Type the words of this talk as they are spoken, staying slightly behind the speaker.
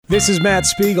This is Matt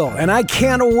Spiegel, and I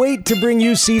can't wait to bring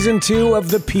you Season 2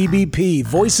 of the PBP,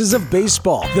 Voices of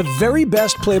Baseball. The very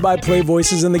best play-by-play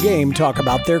voices in the game talk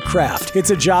about their craft. It's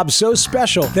a job so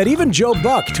special that even Joe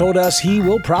Buck told us he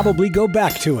will probably go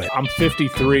back to it. I'm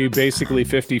 53, basically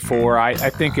 54. I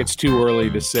think it's too early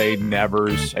to say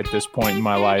nevers at this point in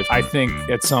my life. I think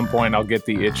at some point I'll get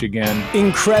the itch again.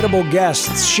 Incredible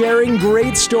guests sharing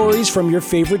great stories from your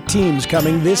favorite teams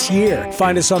coming this year.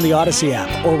 Find us on the Odyssey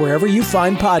app or wherever you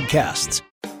find podcasts.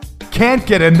 Can't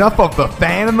get enough of the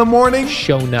fan in the morning?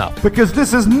 Shown up. Because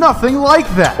this is nothing like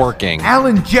that. Working. Al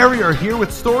and Jerry are here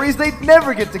with stories they'd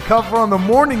never get to cover on the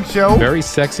morning show. Very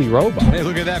sexy robot. Hey,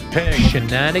 look at that pig.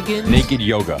 Shenanigans. Naked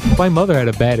yoga. My mother had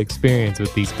a bad experience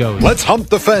with these ghosts. Let's hump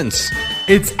the fence.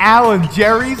 It's Al and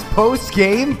Jerry's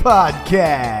Postgame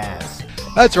Podcast.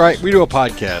 That's right, we do a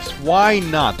podcast. Why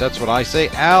not? That's what I say.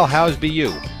 Al, how's be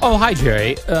you? Oh, hi,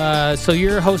 Jerry. So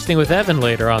you're hosting with Evan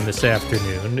later on this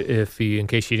afternoon, in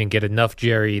case you didn't get enough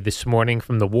Jerry this morning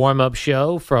from the warm-up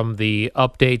show, from the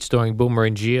updates during Boomer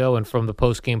and Geo, and from the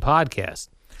post-game podcast.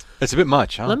 It's a bit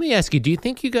much, huh? Let me ask you, do you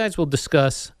think you guys will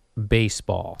discuss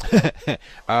baseball?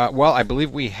 Well, I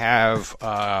believe we have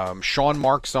Sean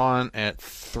Marks on at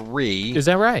 3. Is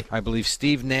that right? I believe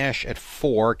Steve Nash at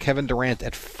 4, Kevin Durant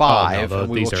at 5, and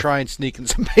we will try and sneak in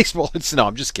some baseball. No,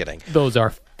 I'm just kidding. Those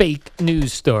are fake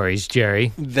news stories,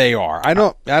 Jerry. They are. I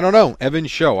don't know.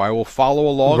 Evan's show. I will follow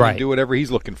along and do whatever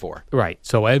he's looking for. Right.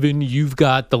 So, Evan, you've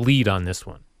got the lead on this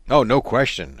one. Oh, no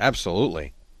question.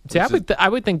 Absolutely. See, I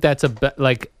would think that's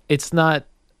it's not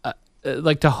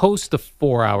like to host a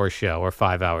 4-hour show or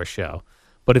 5-hour show.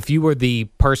 But if you were the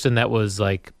person that was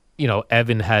like,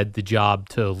 Evan had the job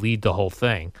to lead the whole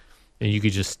thing and you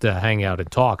could just hang out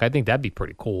and talk, I think that'd be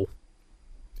pretty cool.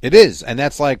 It is. And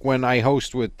that's like when I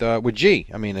host with G.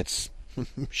 I mean, it's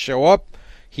show up.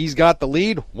 He's got the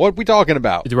lead. What are we talking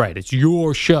about? Right. It's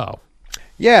your show.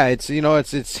 Yeah, it's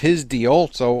his deal,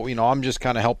 so I'm just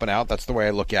kind of helping out. That's the way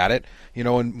I look at it.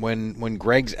 And when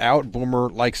Greg's out, Boomer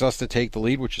likes us to take the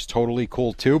lead, which is totally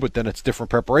cool too. But then it's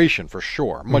different preparation for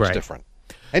sure, much different.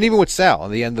 And even with Sal, at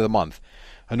the end of the month,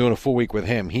 I'm doing a full week with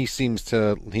him. He seems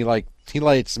to he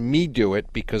lets me do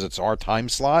it because it's our time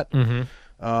slot.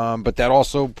 Mm-hmm. But that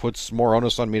also puts more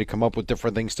onus on me to come up with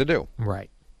different things to do.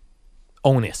 Right.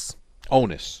 Onus.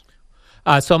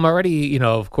 So I'm already,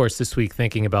 of course, this week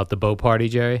thinking about the boat party,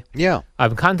 Jerry. Yeah.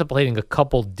 I'm contemplating a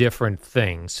couple different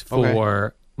things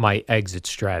for my exit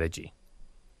strategy.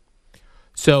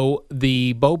 So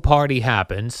the boat party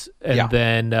happens, and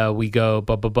then we go,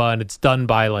 and it's done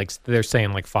by, they're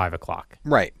saying 5 o'clock.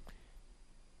 Right.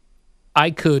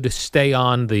 I could stay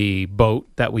on the boat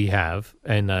that we have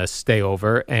and stay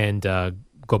over and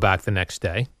go back the next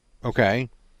day. Okay.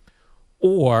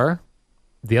 Or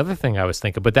the other thing I was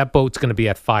thinking, but that boat's going to be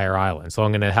at Fire Island, so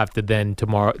I'm going to have to then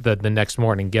tomorrow, the next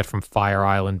morning, get from Fire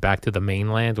Island back to the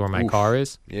mainland where my car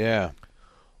is. Yeah.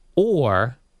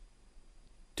 Or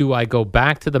do I go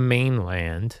back to the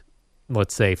mainland,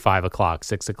 let's say 5 o'clock,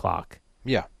 6 o'clock?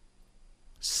 Yeah.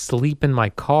 Sleep in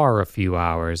my car a few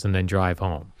hours and then drive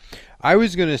home. I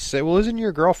was going to say, well, isn't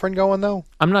your girlfriend going, though?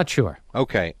 I'm not sure.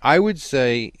 Okay. I would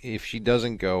say if she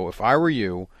doesn't go, if I were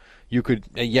you, you could,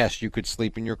 you could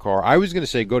sleep in your car. I was going to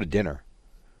say go to dinner.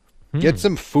 Get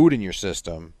some food in your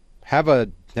system. Have a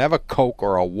Coke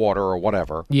or a water or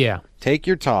whatever. Yeah. Take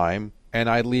your time, and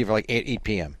I'd leave at 8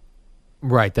 p.m.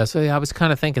 Right. That's what I was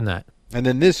kind of thinking that. And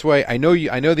then this way, I know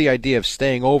the idea of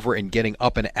staying over and getting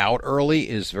up and out early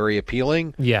is very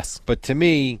appealing. Yes. But to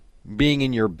me, being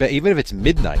in your bed, even if it's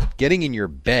midnight, getting in your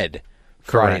bed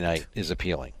Friday night is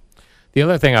appealing. The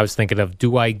other thing I was thinking of,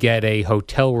 do I get a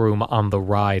hotel room on the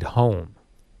ride home?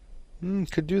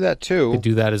 Could do that too. Could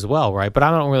do that as well, right? But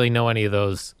I don't really know any of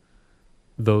those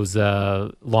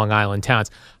Long Island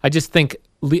towns. I just think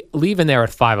leaving there at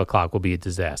 5 o'clock will be a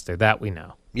disaster. That we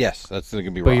know. Yes, that's going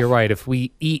to be rough. But you're right.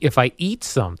 If I eat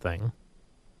something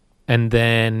and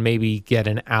then maybe get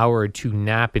an hour or two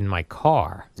nap in my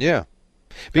car. Yeah.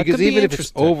 Because even if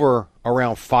it's over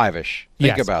around 5-ish,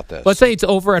 think about this. Let's say it's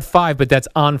over at 5, but that's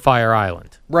on Fire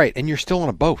Island. Right, and you're still on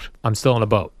a boat. I'm still on a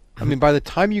boat. I mean, by the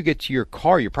time you get to your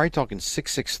car, you're probably talking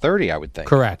 6:30, I would think.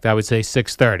 Correct. I would say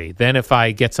 6:30. Then if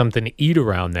I get something to eat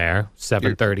around there,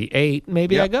 7:30, 8,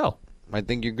 maybe I go. I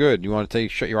think you're good. You want to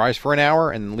shut your eyes for an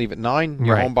hour and leave at 9?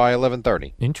 You're home by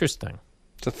 11:30. Interesting.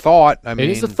 It's a thought. I mean,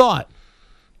 it is a thought.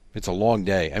 It's a long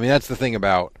day. I mean, that's the thing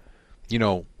about,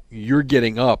 you're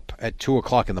getting up at 2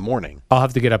 o'clock in the morning. I'll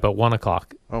have to get up at 1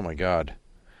 o'clock. Oh, my God.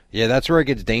 Yeah, that's where it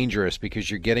gets dangerous because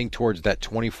you're getting towards that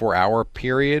 24-hour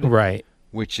period. Right.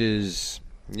 Which is,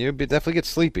 you definitely get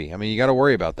sleepy. I mean, you got to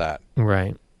worry about that.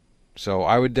 Right. So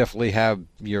I would definitely have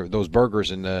those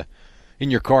burgers in the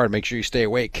in your car and make sure you stay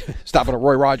awake. Stop at a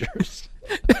Roy Rogers.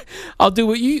 I'll do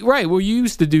what you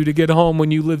used to do to get home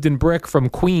when you lived in Brick from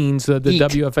Queens, the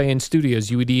WFAN studios.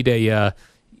 You would eat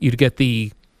you'd get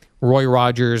the Roy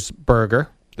Rogers burger.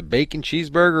 The bacon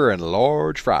cheeseburger and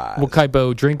large fries. What type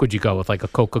of drink would you go with? Like a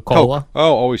Coca-Cola? Coke.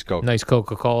 Oh, always Coke. Nice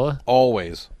Coca-Cola?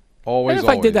 Always. And if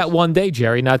I did that one day,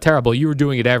 Jerry, not terrible. You were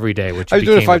doing it every day, which I was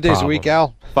doing it 5 days a problem. week,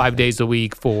 Al. 5 days a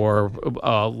week for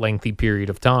a lengthy period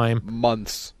of time.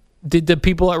 Months. Did the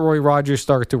people at Roy Rogers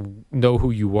start to know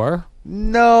who you were?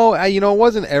 No, it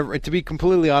wasn't ever. To be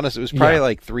completely honest, it was probably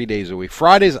like 3 days a week.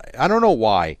 Fridays, I don't know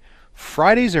why.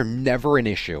 Fridays are never an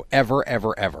issue, ever,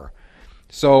 ever, ever.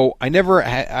 So I never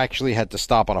actually had to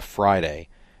stop on a Friday.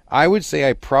 I would say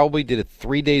I probably did it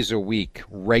 3 days a week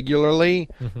regularly,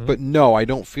 but no, I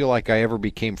don't feel like I ever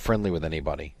became friendly with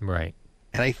anybody. Right.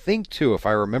 And I think, too, if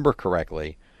I remember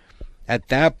correctly, at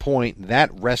that point,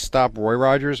 that rest stop, Roy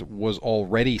Rogers, was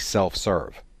already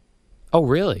self-serve. Oh,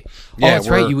 really? Yeah, that's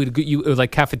right. It was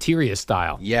like cafeteria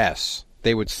style. Yes.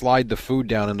 They would slide the food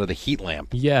down into the heat lamp.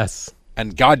 Yes.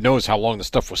 And God knows how long the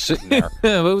stuff was sitting there.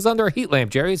 It was under a heat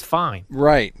lamp, Jerry. It's fine.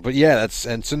 Right. But yeah,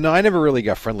 so no, I never really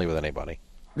got friendly with anybody.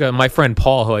 My friend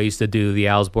Paul, who I used to do the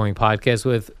Al's Boring podcast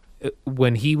with,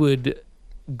 when he would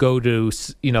go to,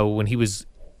 when he was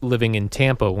living in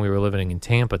Tampa, when we were living in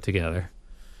Tampa together,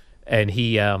 and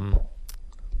he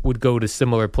would go to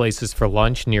similar places for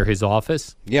lunch near his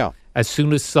office. Yeah. As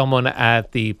soon as someone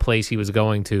at the place he was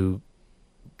going to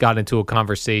got into a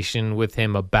conversation with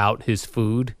him about his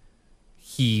food,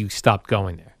 he stopped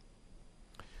going there.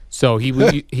 So he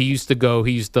used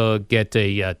to get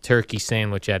a turkey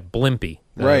sandwich at Blimpie,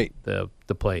 right?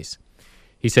 The place.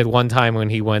 He said one time when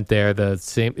he went there,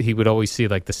 he would always see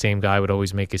like the same guy would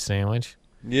always make his sandwich.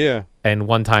 Yeah. And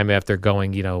one time after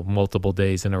going, multiple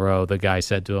days in a row, the guy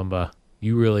said to him,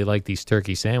 "You really like these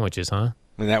turkey sandwiches, huh?"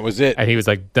 And that was it. And he was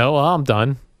like, "No, I'm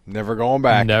done. Never going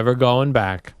back. Never going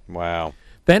back." Wow.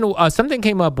 Then something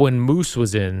came up when Moose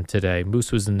was in today.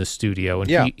 Moose was in the studio,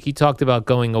 and he talked about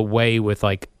going away with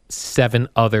like 7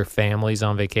 other families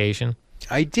on vacation.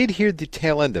 I did hear the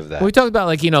tail end of that. We talked about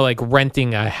like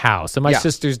renting a house, and my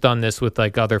sister's done this with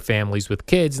like other families with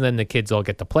kids, and then the kids all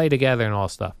get to play together and all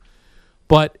stuff.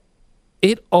 But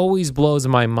it always blows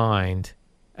my mind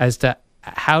as to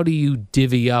how do you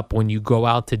divvy up when you go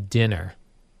out to dinner?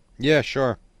 Yeah,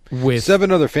 sure. With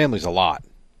 7 other families, a lot.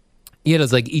 Yeah,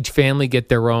 does like each family get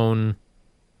their own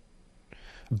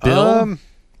bill?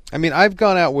 I mean, I've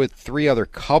gone out with 3 other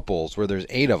couples where there's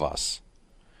 8 of us.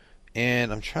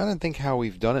 And I'm trying to think how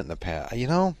we've done it in the past.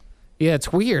 Yeah,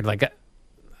 it's weird. Like,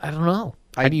 I don't know.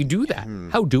 How do you do that?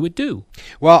 How do it do?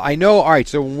 Well, I know. All right,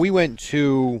 so when we went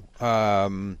to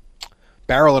Barrel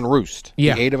and Roost,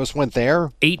 the 8 of us went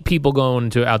there. 8 people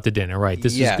going out to dinner, right?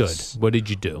 This is good. What did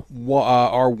you do? Well,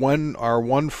 our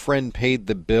one friend paid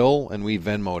the bill, and we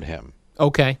Venmo'd him.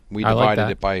 Okay. We divided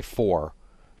it by 4,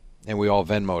 and we all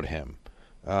Venmo'd him.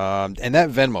 And that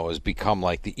Venmo has become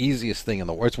like the easiest thing in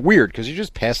the world. It's weird because you're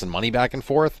just passing money back and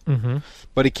forth,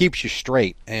 but it keeps you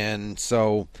straight. And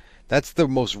so that's the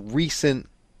most recent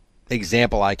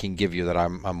example I can give you that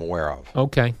I'm aware of.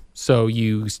 Okay. So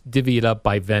you divvy it up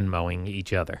by Venmoing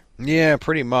each other. Yeah,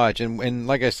 pretty much. And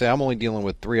like I say, I'm only dealing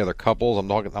with 3 other couples. I'm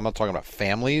not talking about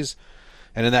families.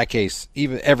 And in that case,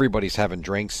 even everybody's having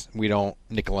drinks. We don't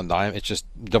nickel and dime. It's just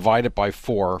divide it by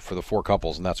 4 for the 4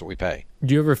 couples, and that's what we pay.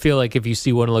 Do you ever feel like if you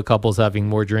see one of the couples having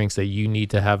more drinks that you need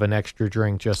to have an extra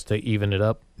drink just to even it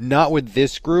up? Not with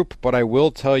this group, but I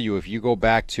will tell you, if you go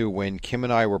back to when Kim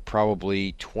and I were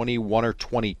probably 21 or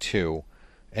 22,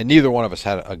 and neither one of us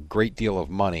had a great deal of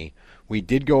money, we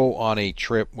did go on a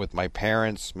trip with my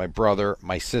parents, my brother,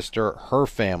 my sister, her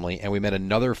family, and we met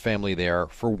another family there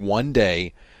for one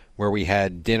day where we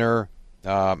had dinner,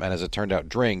 and as it turned out,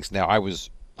 drinks. Now, I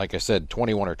was, like I said,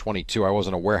 21 or 22. I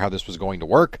wasn't aware how this was going to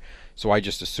work, so I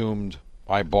just assumed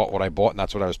I bought what I bought, and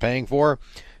that's what I was paying for.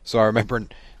 So I remember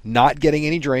not getting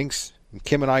any drinks.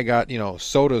 Kim and I got,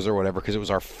 sodas or whatever because it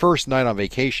was our first night on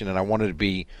vacation, and I wanted to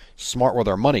be smart with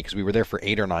our money because we were there for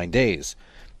 8 or 9 days.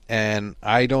 And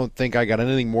I don't think I got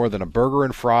anything more than a burger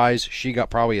and fries. She got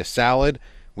probably a salad.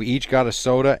 We each got a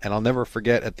soda, and I'll never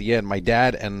forget at the end, my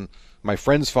dad and my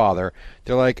friend's father,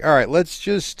 they're like, all right, let's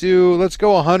go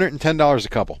 $110 a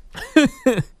couple.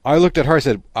 I looked at her, I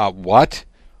said, what?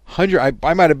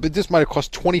 100? This might have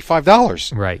cost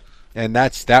 $25. Right. And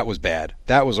that was bad.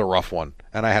 That was a rough one.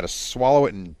 And I had to swallow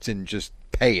it and just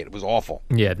pay it. It was awful.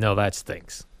 Yeah, no, that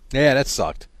stinks. Yeah, that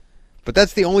sucked. But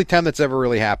that's the only time that's ever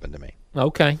really happened to me.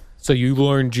 Okay. So you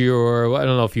learned I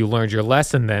don't know if you learned your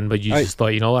lesson then, but you just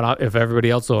thought, you know what, if everybody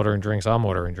else is ordering drinks, I'm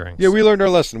ordering drinks. Yeah, we learned our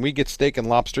lesson. We get steak and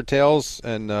lobster tails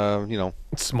and,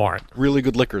 Smart. really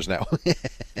good liquors now.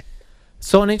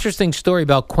 So an interesting story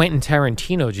about Quentin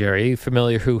Tarantino, Jerry. Are you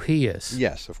familiar who he is?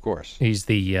 Yes, of course. He's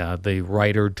the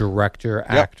writer, director,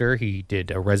 actor. He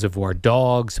did Reservoir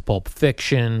Dogs, Pulp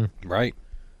Fiction, Right.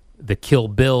 the Kill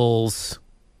Bills.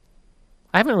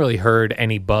 I haven't really heard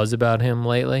any buzz about him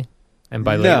lately. And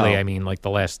by lately, I mean like the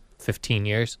last 15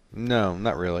 years. No,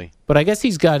 not really. But I guess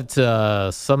he's got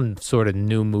some sort of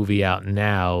new movie out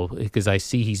now because I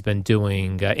see he's been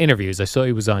doing interviews. I saw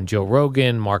he was on Joe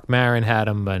Rogan. Mark Maron had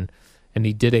him, and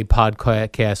he did a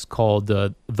podcast called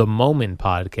The Moment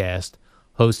Podcast,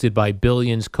 hosted by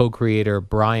Billions co-creator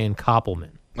Brian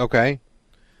Koppelman, Okay.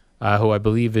 who I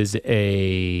believe is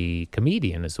a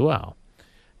comedian as well.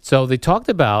 So they talked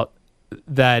about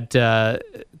that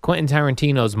Quentin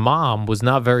Tarantino's mom was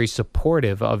not very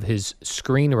supportive of his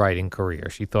screenwriting career.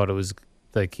 She thought it was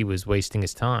like he was wasting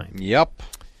his time. Yep.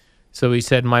 So he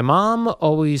said, my mom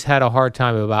always had a hard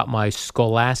time about my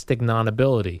scholastic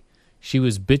non-ability. She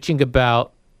was bitching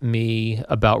about me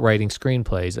about writing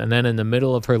screenplays. And then in the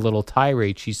middle of her little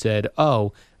tirade, she said,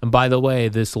 oh, and by the way,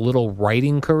 this little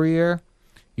writing career,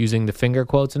 using the finger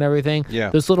quotes and everything,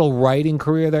 this little writing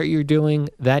career that you're doing,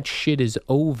 that shit is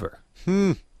over.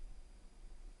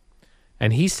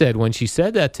 And he said, when she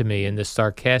said that to me in this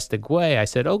sarcastic way, I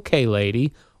said, okay,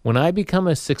 lady, when I become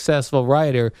a successful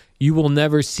writer, you will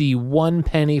never see one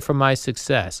penny from my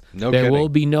success. No there kidding. will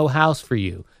be no house for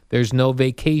you. There's no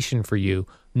vacation for you.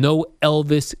 No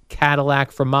Elvis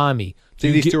Cadillac for mommy.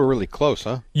 See, these two are really close,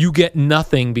 huh? You get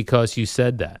nothing because you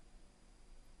said that.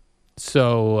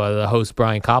 So the host,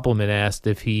 Brian Koppelman, asked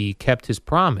if he kept his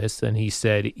promise, and he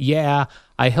said, yeah,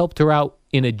 I helped her out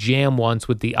in a jam once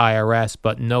with the IRS,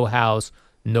 but no house,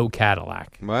 no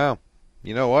Cadillac. Wow.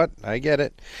 You know what? I get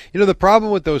it. The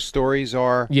problem with those stories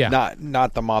are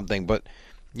not the mom thing, but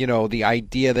the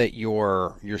idea that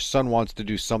your son wants to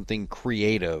do something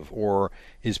creative or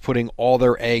is putting all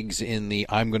their eggs in the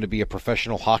I'm going to be a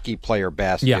professional hockey player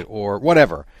basket or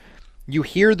whatever. You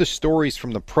hear the stories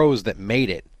from the pros that made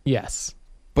it. Yes.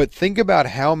 But think about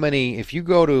how many, if you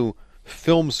go to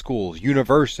film schools,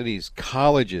 universities,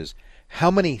 colleges,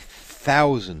 how many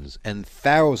thousands and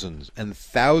thousands and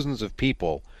thousands of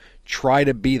people try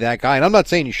to be that guy. And I'm not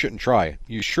saying you shouldn't try.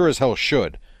 You sure as hell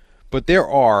should. But there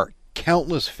are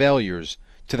countless failures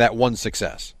to that one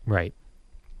success. Right.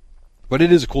 But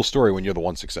it is a cool story when you're the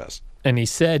one success. And he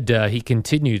said, he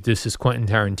continued, this is Quentin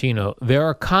Tarantino, there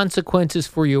are consequences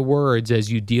for your words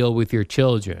as you deal with your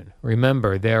children.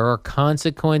 Remember, there are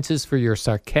consequences for your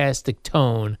sarcastic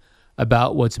tone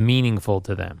about what's meaningful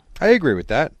to them. I agree with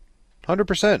that.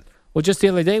 100%. Well, just the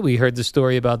other day, we heard the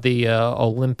story about the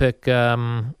Olympic,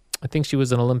 I think she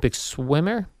was an Olympic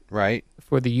swimmer. Right.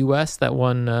 For the U.S. that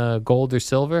won gold or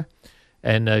silver.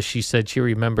 And she said she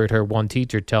remembered her one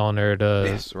teacher telling her to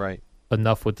Yes, right.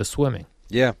 enough with the swimming.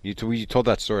 Yeah, you told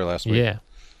that story last week. Yeah.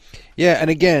 Yeah, and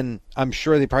again, I'm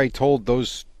sure they probably told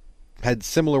those, had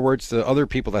similar words to other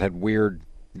people that had weird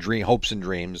hopes and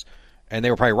dreams, and they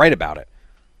were probably right about it.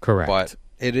 Correct. But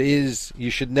it is, you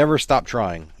should never stop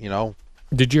trying,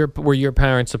 Were your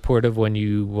parents supportive when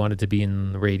you wanted to be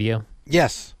in the radio?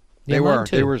 Yes. Yeah, They were. mine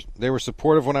too. They were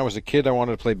supportive when I was a kid. I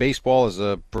wanted to play baseball as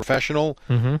a professional,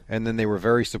 and then they were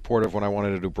very supportive when I wanted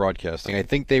to do broadcasting. I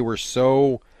think they were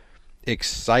so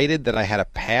excited that I had a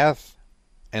path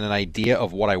and an idea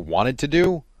of what I wanted to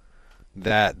do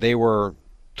that they were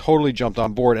totally jumped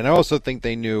on board. And I also think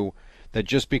they knew that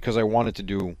just because I wanted to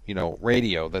do,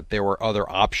 radio, that there were other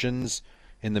options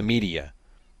in the media.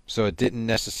 So it didn't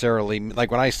necessarily,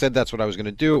 like when I said that's what I was going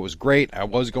to do, it was great. I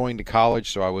was going to college,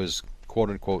 so I was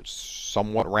quote unquote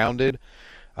somewhat rounded.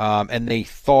 And they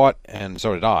thought, and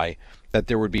so did I, that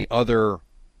there would be other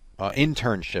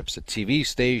internships at TV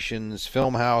stations,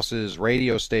 film houses,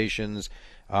 radio stations,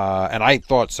 and I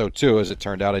thought so too. As it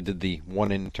turned out, I did the one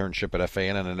internship at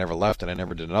FAN and I never left, and I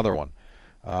never did another one.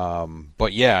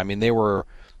 But yeah, I mean, they were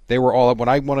all up. When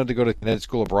I wanted to go to Connecticut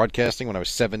School of Broadcasting when I was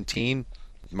 17,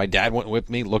 my dad went with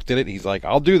me, looked at it. He's like,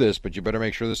 "I'll do this, but you better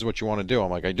make sure this is what you want to do." I'm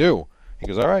like, "I do." He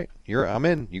goes, "All right, I'm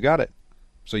in. You got it."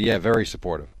 So yeah, very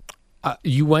supportive.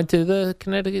 You went to the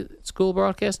Connecticut School of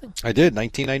Broadcasting? I did,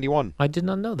 1991. I did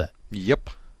not know that. Yep.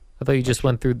 I thought you just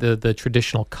went through the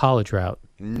traditional college route.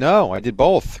 No, I did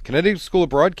both. Connecticut School of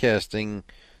Broadcasting,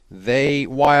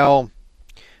 while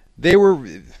they were,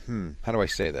 how do I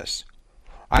say this?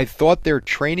 I thought their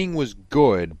training was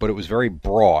good, but it was very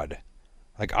broad.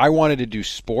 Like, I wanted to do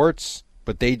sports,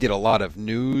 but they did a lot of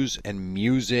news and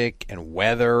music and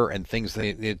weather and things.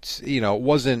 It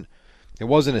wasn't It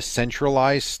wasn't a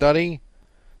centralized study.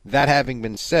 That having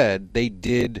been said, they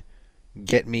did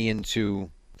get me into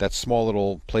that small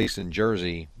little place in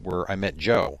Jersey where I met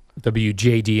Joe.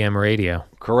 WJDM Radio.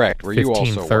 Correct, where you also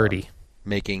were, 1530.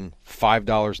 making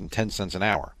 $5.10 an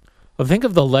hour. Well, think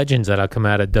of the legends that have come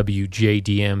out of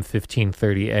WJDM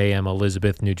 1530 AM,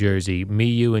 Elizabeth, New Jersey. Me,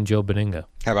 you, and Joe Beninga.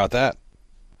 How about that?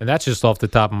 And that's just off the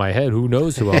top of my head. Who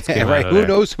knows who else came Right, out of who there?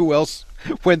 knows who else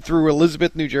went through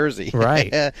Elizabeth, New Jersey.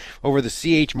 Right. Over the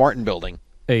C.H. Martin building.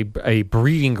 A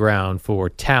breeding ground for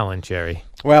talent, Jerry.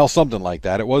 Well, something like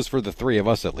that. It was for the three of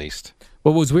us, at least.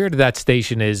 What was weird at that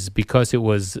station is because it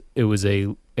was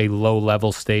a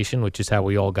low-level station, which is how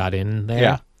we all got in there.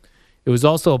 Yeah. It was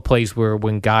also a place where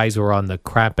when guys were on the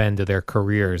crap end of their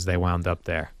careers, they wound up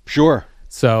there. Sure.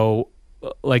 So,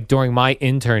 like during my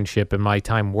internship and my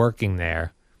time working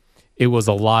there, it was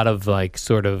a lot of like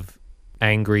sort of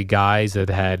angry guys that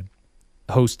had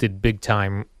hosted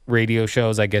big-time radio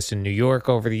shows, I guess, in New York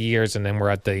over the years, and then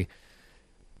were at the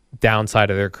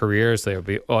downside of their careers. They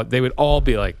would all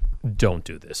be like, "Don't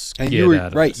do this." And Get you were out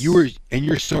of right. this."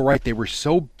 You're so right. They were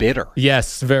so bitter.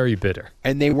 Yes, very bitter.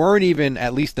 And they weren't even,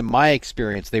 at least in my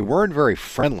experience, they weren't very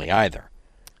friendly either.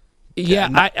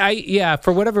 Yeah,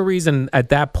 for whatever reason, at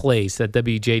that place at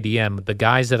WJDM, the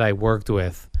guys that I worked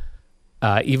with,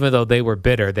 even though they were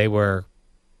bitter, they were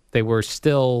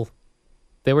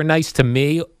nice to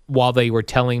me while they were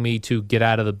telling me to get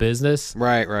out of the business.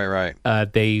 Right.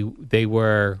 They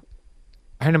were.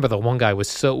 I remember the one guy was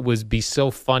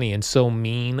so funny and so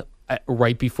mean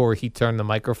right before he turned the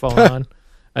microphone on,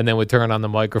 and then would turn on the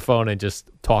microphone and just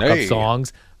talk up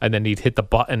songs, and then he'd hit the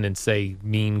button and say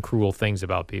mean, cruel things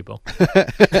about people.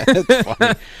 That's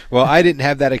funny. Well, I didn't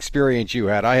have that experience you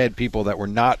had. I had people that were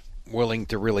not willing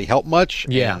to really help much,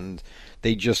 and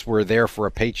they just were there for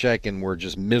a paycheck and were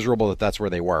just miserable that that's where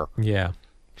they were. Yeah.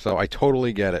 So I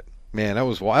totally get it. Man, that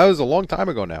was a long time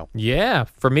ago now. Yeah,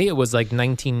 for me it was like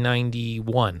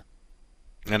 1991.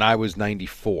 And I was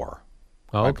 94,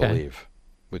 I believe,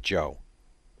 with Joe.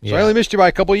 So I only missed you by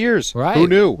a couple of years. Right. Who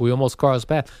knew? We almost crossed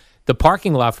paths. The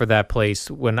parking lot for that place,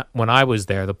 when I was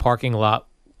there, the parking lot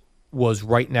was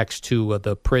right next to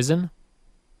the prison.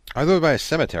 I thought it was by a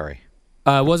cemetery.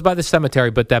 It was by the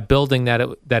cemetery, but that building that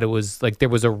it was like there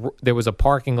was a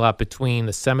parking lot between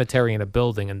the cemetery and a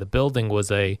building, and the building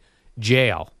was a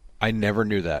jail. I never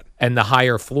knew that. And the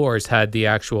higher floors had the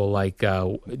actual like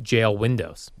jail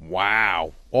windows.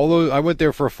 Wow. Although I went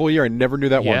there for a full year, I never knew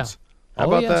that once. How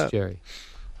about that? Jerry?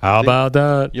 How about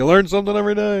that? You learn something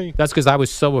every day. That's because I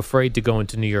was so afraid to go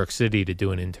into New York City to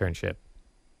do an internship.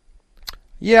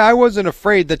 Yeah, I wasn't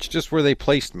afraid. That's just where they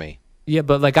placed me. Yeah,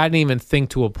 but like I didn't even think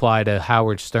to apply to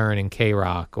Howard Stern and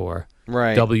K-Rock or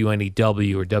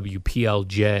WNEW or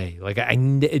WPLJ. Like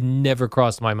it never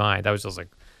crossed my mind. I was just like,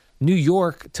 New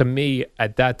York to me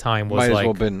at that time was might like as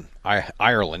well been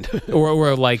Ireland, it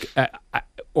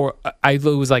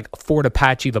was like Fort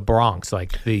Apache, the Bronx.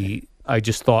 I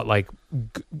just thought like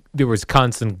there was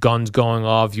constant guns going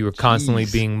off. You were constantly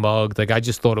being mugged. Like I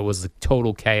just thought it was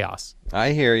total chaos.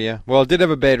 I hear you. Well, it did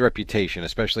have a bad reputation,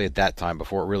 especially at that time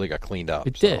before it really got cleaned up.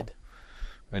 It did.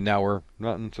 And now we're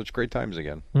not in such great times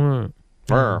again. All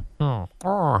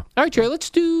right, Jerry, let's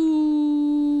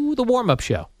do the warm-up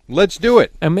show. Let's do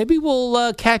it. And maybe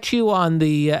we'll catch you on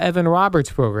the Evan Roberts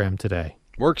program today.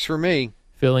 Works for me.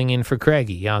 Filling in for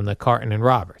Craigie on the Carton and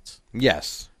Roberts.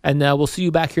 Yes. And we'll see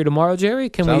you back here tomorrow, Jerry.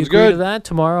 Can we Sounds agree good. to that?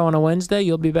 Tomorrow on a Wednesday,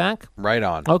 you'll be back? Right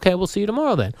on. Okay, we'll see you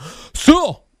tomorrow then.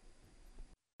 So.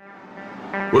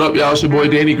 What up, y'all? It's your boy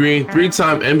Danny Green,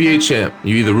 3-time NBA champ.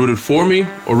 You either rooted for me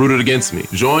or rooted against me.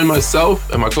 Join myself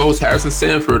and my co-host Harrison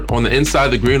Sanford on the Inside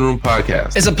the Green Room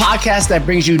podcast. It's a podcast that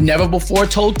brings you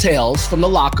never-before-told tales from the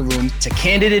locker room to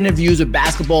candid interviews with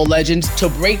basketball legends to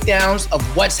breakdowns of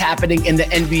what's happening in the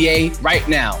NBA right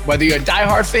now. Whether you're a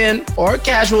diehard fan or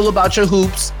casual about your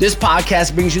hoops, this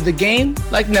podcast brings you the game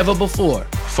like never before.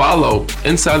 Follow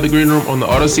Inside the Green Room on the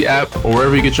Odyssey app or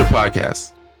wherever you get your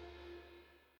podcasts.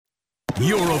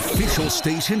 Your official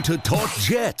station to talk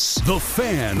Jets. The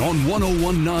Fan on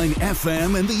 101.9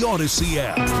 FM and the Odyssey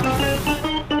app.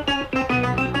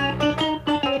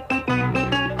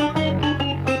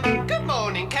 Good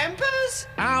morning, campers.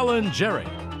 Alan Jerry.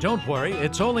 Don't worry,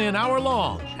 it's only an hour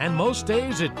long, and most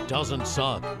days it doesn't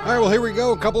suck. All right, well, here we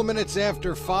go. A couple of minutes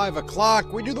after 5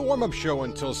 o'clock. We do the warm-up show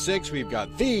until 6. We've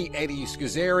got the Eddie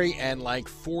Scazzeri, and like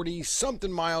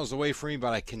 40-something miles away from me,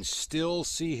 but I can still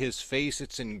see his face.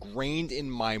 It's ingrained in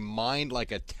my mind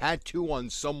like a tattoo on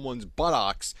someone's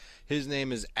buttocks. His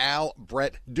name is Al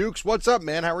Brett Dukes. What's up,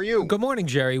 man? How are you? Good morning,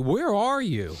 Jerry. Where are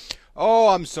you? Oh,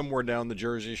 I'm somewhere down the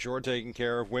Jersey Shore taking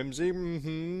care of Whimsy.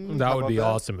 Mm-hmm. That would be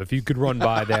awesome if you could run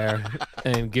by there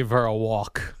and give her a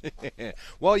walk.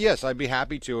 Well, yes, I'd be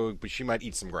happy to, but she might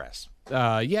eat some grass.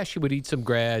 Yeah, she would eat some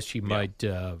grass. She might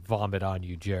vomit on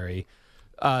you, Jerry.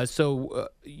 So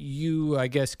you, I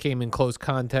guess, came in close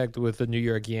contact with the New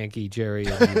York Yankee, Jerry.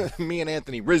 And Me and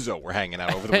Anthony Rizzo were hanging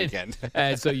out over the weekend.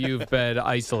 And so you've been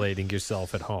isolating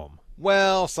yourself at home.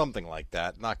 Well, something like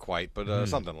that. Not quite, but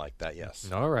something like that, yes.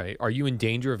 All right. Are you in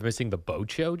danger of missing the boat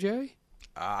show, Jerry?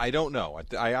 I don't know.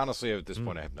 I honestly, at this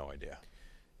point, I have no idea.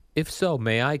 If so,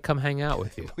 may I come hang out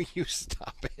with you? Will you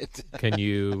stop it? Can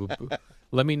you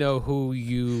let me know who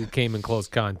you came in close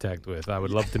contact with? I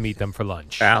would love to meet them for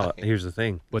lunch. Al, here's the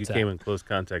thing. What's you that? came in close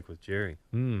contact with Jerry.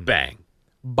 Bang.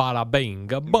 Bada bing,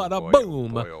 bada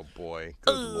boom. Oh, boy.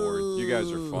 Good Lord. You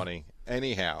guys are funny.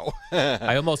 Anyhow.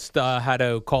 I almost had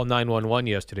to call 911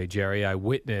 yesterday, Jerry. I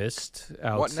witnessed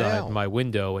outside my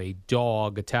window a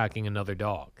dog attacking another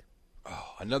dog.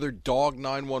 Oh, another dog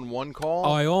 911 call?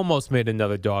 Oh, I almost made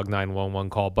another dog 911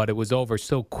 call, but it was over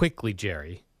so quickly,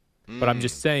 Jerry. But I'm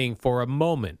just saying, for a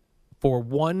moment, for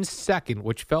 1 second,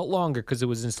 which felt longer because it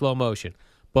was in slow motion,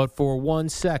 but for 1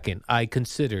 second, I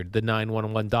considered the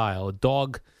 911 dial. A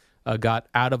dog got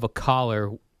out of a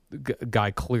collar.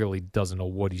 Guy clearly doesn't know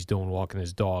what he's doing walking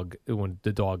his dog when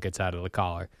the dog gets out of the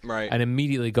collar. Right. And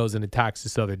immediately goes and attacks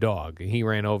this other dog. He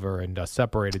ran over and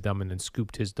separated them and then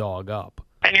scooped his dog up.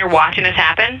 And you're watching this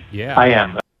happen? Yeah. I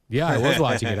am. Yeah, I was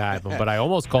watching it happen, but I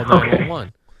almost called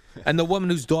 911. And the woman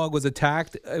whose dog was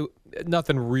attacked,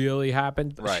 nothing really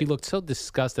happened. Right. She looked so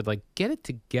disgusted, like, get it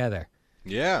together.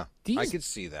 Yeah, I These could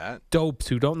see that. Dopes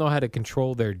who don't know how to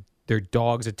control their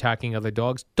dogs attacking other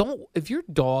dogs. If your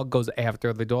dog goes after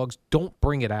other dogs, don't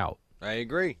bring it out. I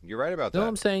agree. You're right about You know that. what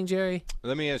I'm saying, Jerry?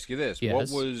 Let me ask you this. Yes.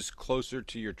 What was closer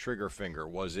to your trigger finger?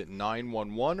 Was it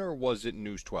 911 or was it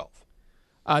News 12?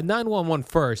 911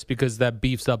 first, because that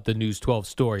beefs up the News 12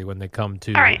 story when they come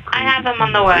to... All right, I have them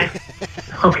on the way.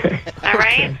 Okay. All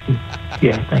right?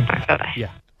 Yeah, thank you. Bye-bye.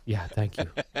 Yeah, thank you.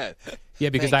 Yeah,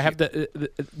 because I have to...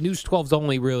 News 12's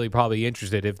only really probably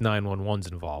interested if 911's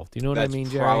involved. You know what That's I mean,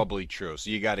 Jerry? probably true. So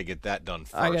you got to get that done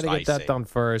first. I got to get that done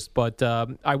first. But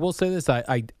I will say this.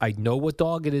 I know what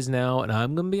dog it is now, and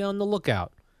I'm going to be on the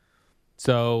lookout.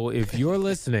 So if you're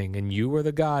listening and you were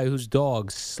the guy whose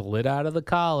dog slid out of the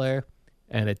collar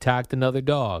and attacked another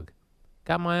dog,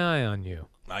 got my eye on you.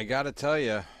 I got to tell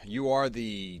you, you are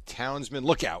the townsman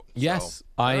lookout. Yes, so,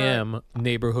 I all right. am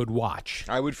neighborhood watch.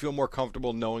 I would feel more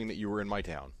comfortable knowing that you were in my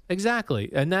town. Exactly.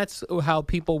 And that's how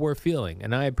people were feeling,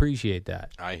 and I appreciate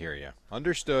that. I hear you.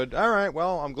 Understood. All right.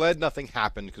 Well, I'm glad nothing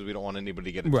happened because we don't want anybody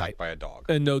to get attacked by a dog.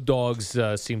 And no dogs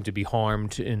seem to be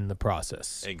harmed in the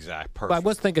process. Exact. Perfect. But I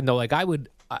was thinking, though, like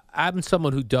I'm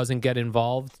someone who doesn't get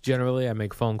involved generally. I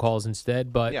make phone calls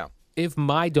instead. But if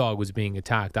my dog was being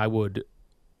attacked, I would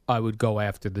go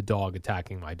after the dog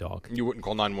attacking my dog. You wouldn't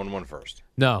call 911 first?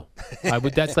 No. I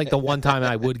would. That's like the one time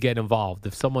I would get involved.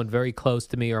 If someone very close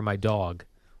to me or my dog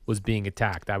was being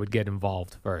attacked, I would get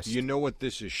involved first. You know what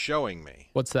this is showing me?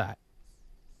 What's that?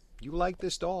 You like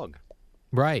this dog.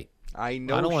 Right. I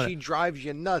know she drives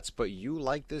you nuts, but you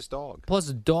like this dog.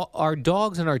 Plus, our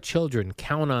dogs and our children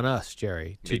count on us,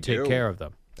 Jerry, to take care of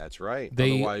them. That's right.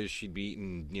 Otherwise, she'd be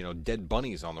eating, dead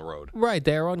bunnies on the road. Right.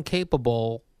 They're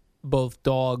incapable, both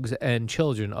dogs and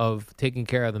children, of taking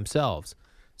care of themselves.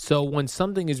 So when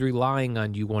something is relying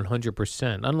on you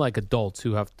 100%, unlike adults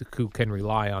who can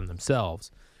rely on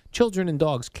themselves, children and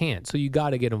dogs can't. So you got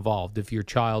to get involved if your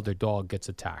child or dog gets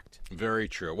attacked. Very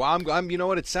true. Well, I'm. You know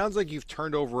what? It sounds like you've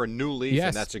turned over a new leaf,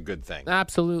 and that's a good thing.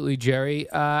 Absolutely,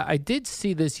 Jerry. I did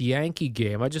see this Yankee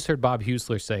game. I just heard Bob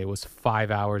Husler say it was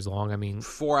 5 hours long. I mean,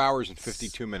 4 hours and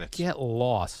 52 minutes. Get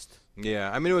lost.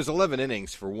 Yeah, I mean, it was 11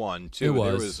 innings for one, too. It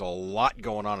was. There was a lot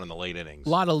going on in the late innings. A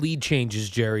lot of lead changes,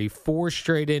 Jerry. 4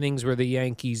 straight innings where the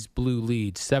Yankees blew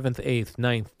leads, 7th, 8th,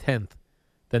 9th, 10th.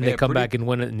 Then they come back and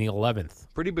win it in the 11th.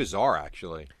 Pretty bizarre,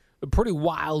 actually. Pretty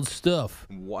wild stuff.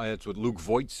 That's what Luke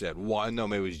Voigt said. No,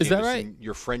 maybe it was Jameson, Is that right?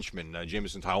 Your Frenchman,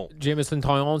 Jameson Taillon. Jameson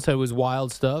Taillon said it was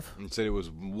wild stuff. And said it was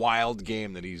a wild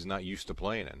game that he's not used to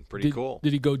playing in. Pretty cool.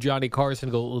 Did he go Johnny Carson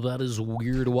and go, well, that is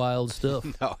weird, wild stuff?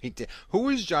 No, he did. Who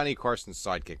was Johnny Carson's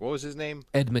sidekick? What was his name?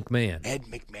 Ed McMahon. Ed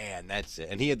McMahon, that's it.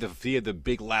 And he had the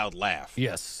big loud laugh.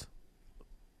 Yes.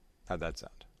 How'd that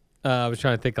sound? I was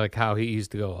trying to think like how he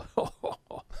used to go.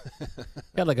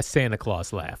 He had like a Santa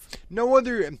Claus laugh. No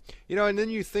other, and then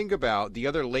you think about the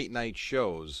other late night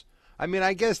shows. I mean,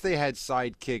 I guess they had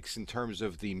sidekicks in terms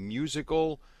of the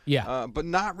musical. Yeah. But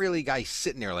not really guys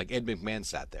sitting there like Ed McMahon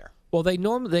sat there. Well,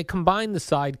 they combine the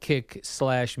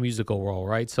sidekick / musical role,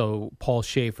 right? So Paul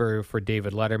Schaefer for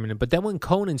David Letterman. But then when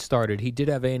Conan started, he did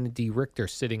have Andy Richter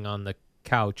sitting on the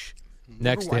couch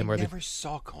next to him. I never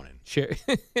saw Conan.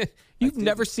 You've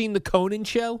never seen the Conan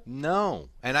show? No.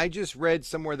 And I just read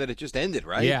somewhere that it just ended,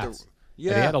 right? Yes.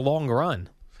 Yeah. But he had a long run.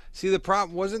 See, the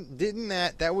problem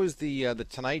that was the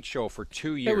Tonight Show for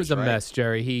 2 years, It was a right? mess,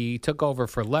 Jerry. He took over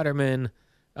for Letterman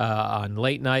on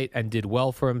late night and did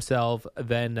well for himself.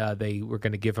 Then they were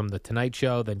going to give him the Tonight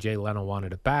Show. Then Jay Leno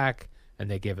wanted it back,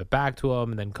 and they gave it back to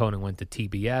him. And then Conan went to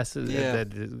TBS.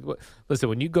 Yeah. Listen,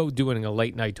 when you go doing a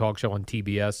late night talk show on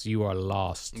TBS, you are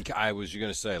lost. I was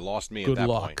going to say, lost me Good at that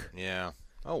luck. point. Yeah.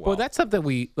 Oh, well. Well, that's something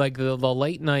we like the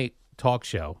late night talk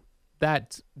show.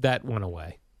 That went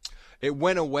away. It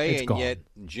went away, It's and gone. yet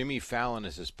Jimmy Fallon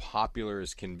is as popular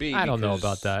as can be. I don't know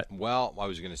because, about that. Well, I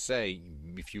was going to say,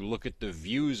 if you look at the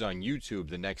views on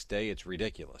YouTube the next day, it's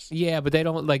ridiculous. Yeah, but they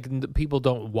don't people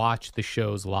don't watch the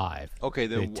shows live. Okay,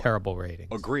 They then had terrible ratings.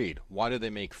 Agreed. Why do they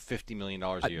make $50 million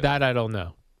a year? That I don't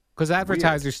know, because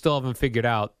advertisers still haven't figured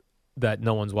out that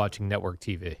no one's watching network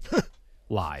TV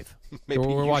live. Maybe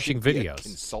We're you watching should be a videos.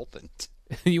 consultant.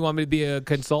 You want me to be a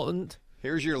consultant?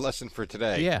 Here's your lesson for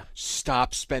today. Yeah.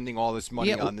 Stop spending all this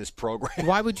money on this program.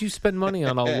 Why would you spend money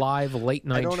on a live late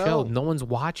night don't show? know. No one's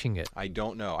watching it. I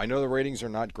don't know. I know the ratings are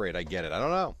not great. I get it. I don't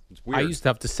know. It's weird. I used to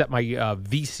have to set my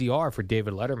VCR for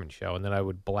David Letterman show, and then I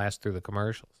would blast through the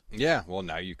commercials. Yeah. Well,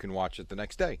 now you can watch it the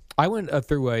next day. I went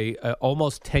through a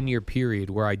almost 10-year period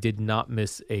where I did not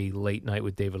miss a late night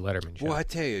with David Letterman show. Well, I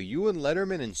tell you, you and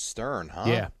Letterman and Stern, huh?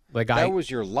 Yeah, that was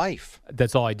your life.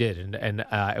 That's all I did, and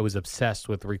I was obsessed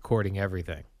with recording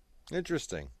everything.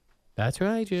 Interesting. That's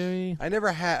right, Jerry. I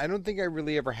don't think I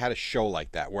really ever had a show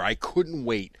like that where I couldn't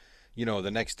wait,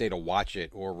 the next day to watch it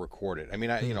or record it. I mean,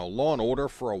 Law and Order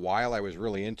for a while I was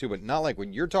really into, but not like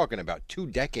when you're talking about 2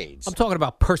 decades. I'm talking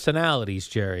about personalities,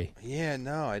 Jerry. Yeah,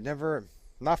 no,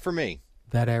 not for me.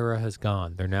 That era has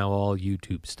gone. They're now all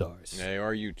YouTube stars. They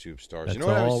are YouTube stars. That's You know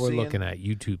what I was all we're seeing? looking at,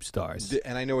 YouTube stars.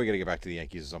 And I know we got to get back to the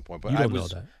Yankees at some point, but You I don't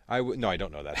was know that. No, I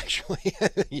don't know that actually.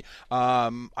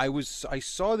 I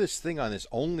saw this thing on this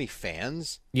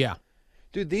OnlyFans. Yeah.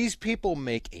 Dude, these people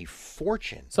make a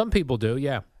fortune. Some people do,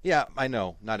 yeah. Yeah, I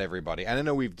know. Not everybody. And I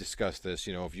know we've discussed this.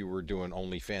 If you were doing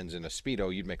OnlyFans in a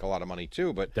Speedo, you'd make a lot of money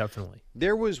too. But definitely.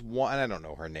 There was one, and I don't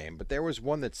know her name, but there was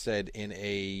one that said in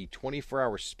a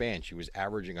 24-hour span, she was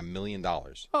averaging $1 million.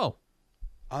 Oh.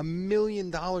 $1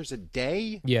 million a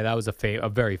day? Yeah, that was a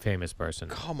very famous person.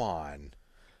 Come on.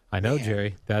 I know, Man.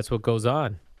 Jerry. That's what goes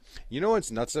on. You know what's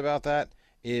nuts about that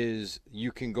is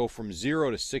you can go from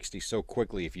 0 to 60 so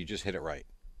quickly if you just hit it right.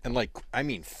 And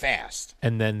fast.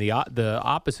 And then the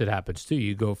opposite happens too.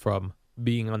 You go from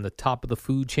being on the top of the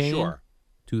food chain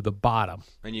to the bottom.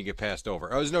 And you get passed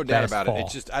over. Oh, there's no doubt Fast about fall. it.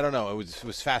 It's just, I don't know. It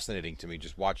was fascinating to me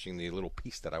just watching the little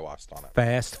piece that I watched on it.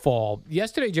 Fast fall.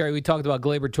 Yesterday, Jerry, we talked about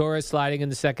Gleyber Torres sliding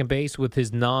into second base with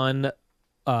his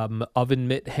oven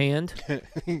mitt hand.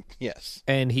 Yes.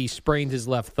 And he sprained his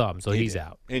left thumb, so he's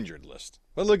out. Injured list.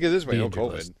 But look at this way, The no injured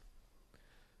COVID. list.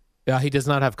 He does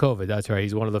not have COVID. That's right.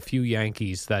 He's one of the few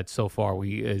Yankees that so far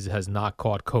has not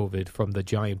caught COVID from the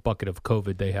giant bucket of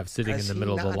COVID they have sitting in the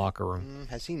middle of the locker room.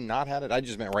 Has he not had it? I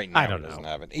just meant right now I don't he doesn't know.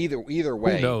 have it. Either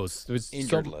way. Who knows?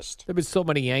 Injured list. There have been so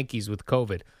many Yankees with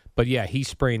COVID. But, yeah, he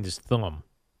sprained his thumb.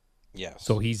 Yes.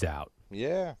 So he's out.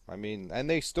 Yeah. And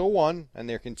they still won, and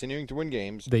they're continuing to win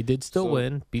games. They did still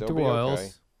win, beat the they'll be Royals. okay.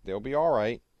 They'll be all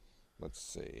right. Let's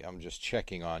see. I'm just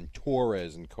checking on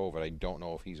Torres and COVID. I don't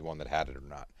know if he's one that had it or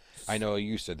not. I know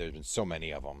you said there's been so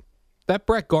many of them. That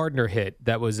Brett Gardner hit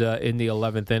that was in the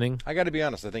 11th inning. I got to be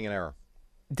honest. I think an error.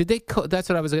 Did they? That's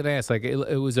what I was going to ask. Like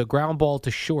it was a ground ball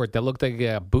to short that looked like it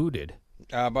got booted.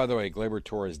 By the way, Gleyber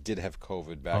Torres did have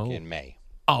COVID back in May.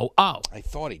 Oh. I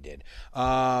thought he did.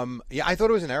 Yeah, I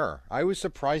thought it was an error. I was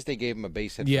surprised they gave him a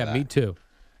base hit. Yeah, for that. me too.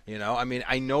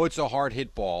 I know it's a hard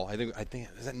hit ball. I think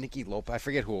is that Nicky Lopez? I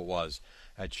forget who it was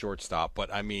at shortstop. But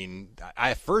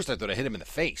at first I thought I hit him in the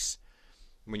face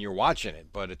when you're watching it,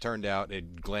 but it turned out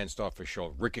it glanced off his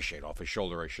shoulder, ricocheted off his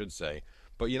shoulder, I should say.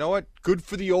 But you know what? Good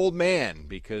for the old man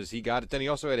because he got it. Then he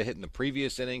also had a hit in the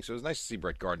previous inning, so it was nice to see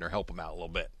Brett Gardner help him out a little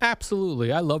bit.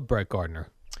 Absolutely, I love Brett Gardner.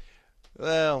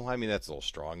 Well, that's a little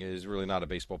strong. He's really not a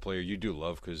baseball player you do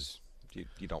love because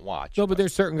you don't watch. No, but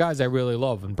there's certain guys I really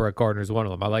love, and Brett Gardner's one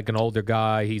of them. I like an older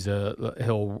guy. He's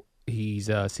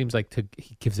seems like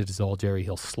he gives it his all, Jerry.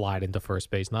 He'll slide into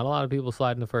first base. Not a lot of people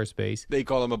slide into first base. They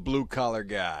call him a blue-collar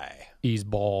guy. He's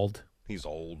bald. He's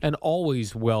old. And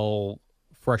always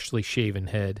freshly shaven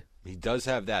head. He does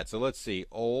have that. So let's see.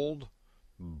 Old,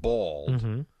 bald.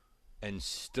 Mm-hmm. and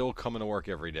still coming to work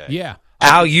every day. Yeah.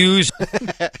 I'll use.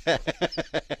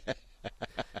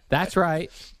 That's right.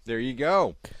 There you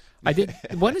go. I did.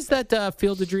 When is that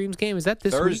Field of Dreams game? Is that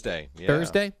this Thursday? week? Yeah.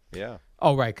 Thursday? Yeah.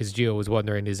 Oh, right, because Gio was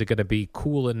wondering, is it going to be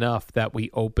cool enough that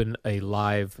we open a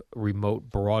live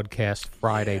remote broadcast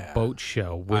Friday boat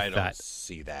show with that? I don't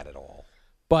see that at all.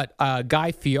 But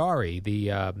Guy Fieri, the...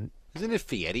 Isn't it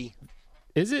Fieri?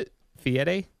 Is it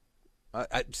Fieri?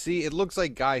 See, it looks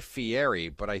like Guy Fieri,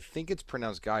 but I think it's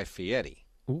pronounced Guy Fieri.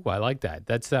 Ooh, I like that.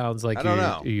 That sounds like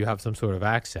you have some sort of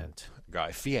accent.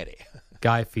 Guy Fieri.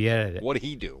 Guy Fieri. What did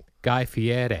he do? Guy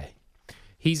Fieri.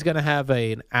 He's going to have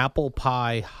an apple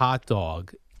pie hot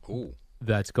dog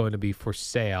that's going to be for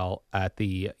sale at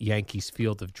the Yankees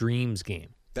Field of Dreams game.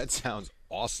 That sounds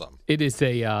awesome. It is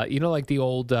a, like the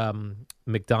old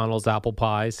McDonald's apple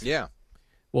pies? Yeah.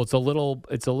 Well, it's a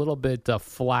little bit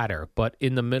flatter, but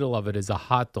in the middle of it is a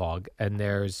hot dog, and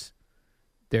there's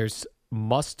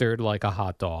mustard like a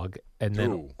hot dog, and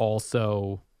then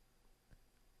also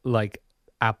like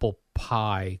apple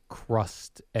pie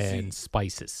crust and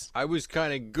spices. I was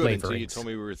kind of good until you Flavorings. told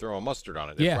me we were throwing mustard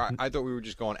on it. Yeah. I thought we were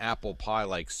just going apple pie,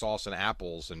 like sauce and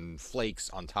apples and flakes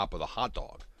on top of the hot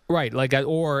dog. Right,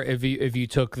 or if you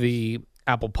took the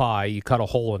apple pie, you cut a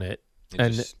hole in it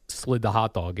and slid the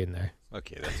hot dog in there.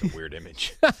 Okay, that's a weird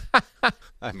image.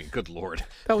 I mean, good Lord.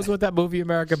 That was what that movie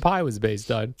American Pie was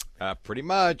based on. Pretty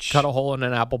much. Cut a hole in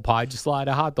an apple pie, just slide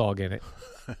a hot dog in it.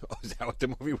 Is that what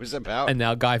the movie was about? And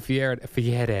now Guy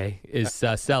Fieri is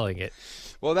selling it.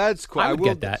 Well, that's cool. I would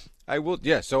get that. I will.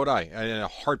 Yeah, so would I. And in a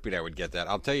heartbeat, I would get that.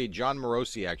 I'll tell you, John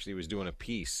Morosi actually was doing a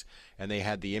piece, and they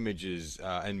had the images.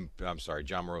 And I'm sorry,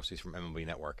 John Morosi's from MLB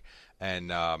Network,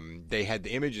 and they had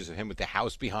the images of him with the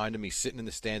house behind him. He's sitting in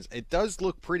the stands. It does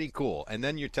look pretty cool. And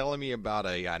then you're telling me about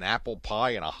an apple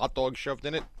pie and a hot dog shoved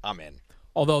in it. I'm in.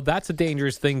 Although that's a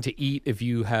dangerous thing to eat if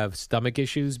you have stomach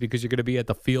issues, because you're going to be at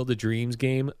the Field of Dreams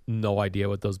game. No idea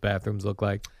what those bathrooms look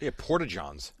like. Yeah,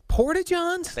 Porta-Johns.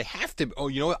 Porta-Johns? They have to. Oh,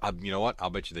 you know what? You know what?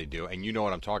 I'll bet you they do. And you know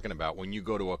what I'm talking about. When you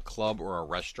go to a club or a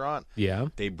restaurant,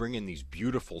 they bring in these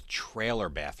beautiful trailer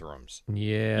bathrooms.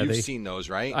 Yeah. You've seen those,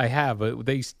 right? I have, but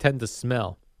they tend to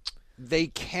smell. They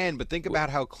can, but think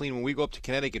about how clean. When we go up to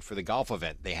Connecticut for the golf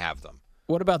event, they have them.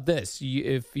 What about this?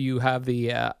 If you have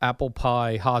the apple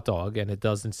pie hot dog and it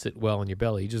doesn't sit well in your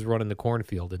belly, you just run in the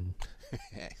cornfield and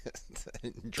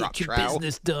drop get your trowel.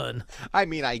 business done. I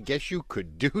mean, I guess you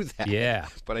could do that. Yeah.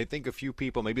 But I think a few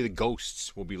people, maybe the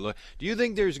ghosts, will be Do you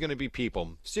think there's going to be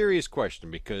people? Serious question,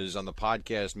 because on the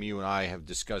podcast, you and I have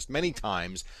discussed many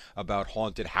times about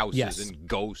haunted houses and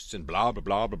ghosts and blah, blah,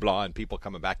 blah, blah, blah, and people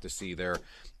coming back to see their,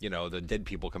 the dead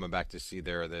people coming back to see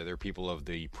their people of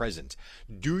the present.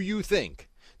 Do you think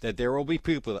that there will be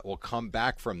people that will come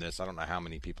back from this? I don't know how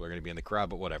many people are going to be in the crowd,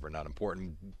 but whatever, not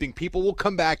important. Think people will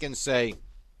come back and say,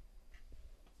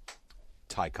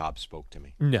 Ty Cobb spoke to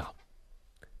me.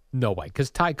 No way, because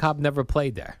Ty Cobb never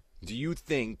played there. Do you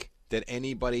think that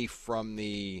anybody from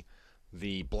the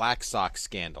Black Sox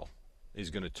scandal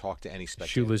is going to talk to any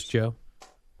spectators? Shoeless Joe?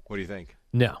 What do you think?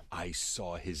 No. I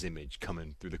saw his image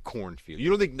coming through the cornfield. You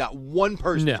don't think not one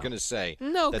person is going to say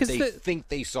that they think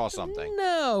they saw something?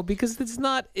 No, because it's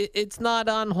not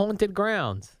on haunted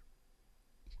grounds.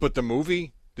 But the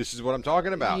movie, this is what I'm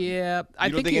talking about. Yeah. I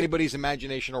don't think anybody's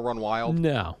imagination will run wild?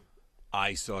 No.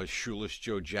 I saw Shoeless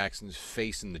Joe Jackson's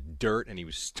face in the dirt, and he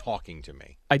was talking to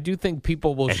me. I do think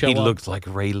people will show up. He looked like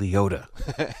Ray Liotta.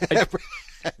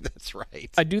 That's right.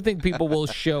 I do think people will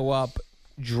show up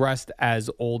dressed as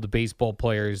old baseball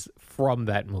players from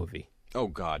that movie. Oh,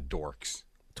 God, dorks.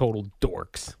 Total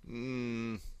dorks.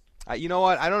 You know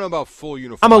what? I don't know about full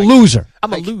uniform. I'm a loser.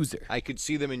 I'm a loser. I could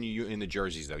see them in the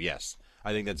jerseys, though, yes.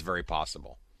 I think that's very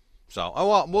possible. So,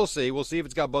 well, we'll see. We'll see if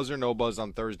it's got buzz or no buzz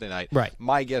on Thursday night. Right.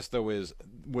 My guess, though, is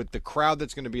with the crowd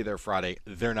that's going to be there Friday,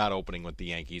 they're not opening with the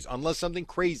Yankees unless something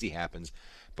crazy happens.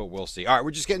 But we'll see. All right,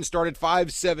 we're just getting started.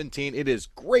 5:17. It is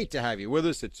great to have you with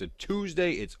us. It's a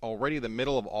Tuesday. It's already the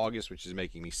middle of August, which is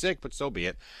making me sick, but so be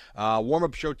it.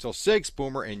 Warm-up show till 6.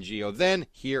 Boomer and Gio then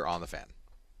here on The Fan.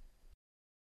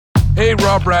 Hey,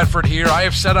 Rob Bradford here. I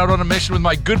have set out on a mission with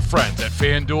my good friends at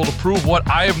FanDuel to prove what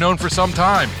I have known for some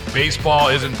time. Baseball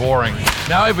isn't boring.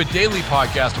 Now I have a daily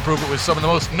podcast to prove it with some of the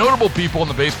most notable people in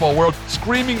the baseball world,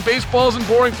 screaming baseball isn't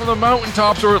boring from the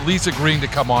mountaintops, or at least agreeing to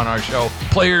come on our show.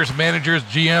 Players, managers,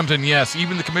 GMs, and yes,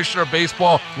 even the commissioner of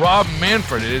baseball, Rob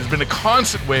Manfred. It has been a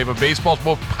constant wave of baseball's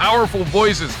most powerful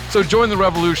voices. So join the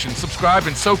revolution. Subscribe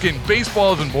and soak in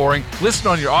Baseball Isn't Boring. Listen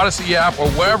on your Odyssey app or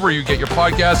wherever you get your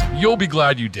podcasts. You'll be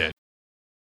glad you did.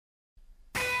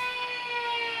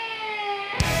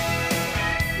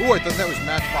 Ooh, I thought that was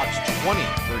Matchbox 20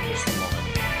 for just a moment.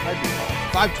 I'd be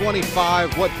calling.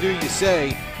 525, what do you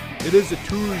say? It is a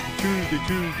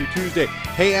Tuesday.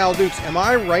 Hey, Al Dukes, am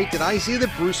I right? Did I see that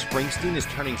Bruce Springsteen is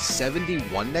turning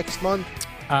 71 next month?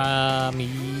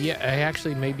 Yeah,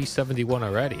 actually maybe 71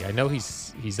 already. I know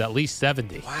he's at least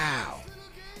 70. Wow.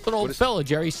 It's an old fella,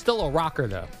 Jerry. He's still a rocker,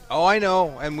 though. Oh, I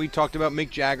know. And we talked about Mick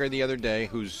Jagger the other day,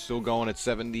 who's still going at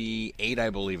 78, I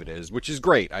believe it is, which is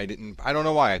great. I don't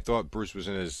know why. I thought Bruce was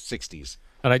in his 60s.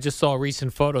 And I just saw a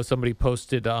recent photo somebody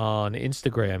posted on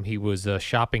Instagram. He was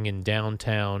shopping in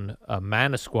downtown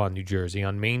Manasquan, New Jersey,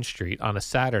 on Main Street on a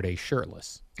Saturday,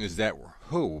 shirtless. Is that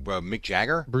who? Mick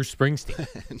Jagger? Bruce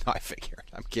Springsteen. No, I figured.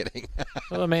 I'm kidding.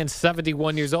 Well, the man's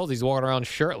 71 years old. He's walking around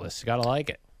shirtless. You got to like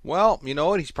it. Well, you know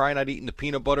what? He's probably not eating the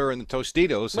peanut butter and the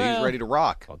Tostitos, so he's ready to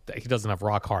rock. Well, he doesn't have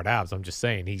rock hard abs. I'm just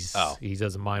saying he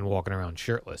doesn't mind walking around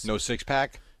shirtless. No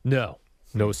six-pack? No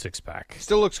six-pack.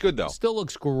 Still looks good, though. Still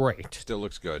looks great. Still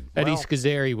looks good. Eddie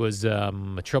Scazzeri was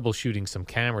troubleshooting some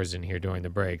cameras in here during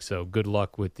the break, so good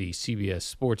luck with the CBS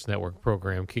Sports Network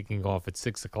program kicking off at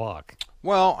 6 o'clock.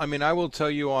 Well, I mean, I will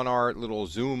tell you on our little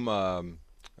Zoom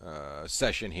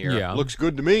session here. Yeah. Looks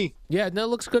good to me. Yeah, no, it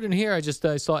looks good in here. I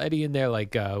saw Eddie in there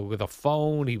like with a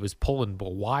phone. He was pulling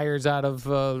wires out of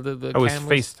the I was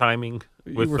cameras. FaceTiming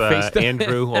with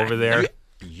Andrew over there.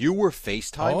 You were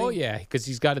FaceTiming? Oh, yeah, because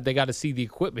they got to see the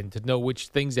equipment to know which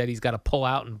things that he's got to pull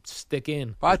out and stick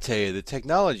in. I tell you, the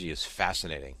technology is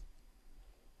fascinating.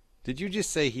 Did you just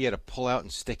say he had to pull out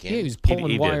and stick in? Yeah, he was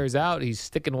pulling wires out. He's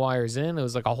sticking wires in. It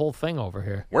was like a whole thing over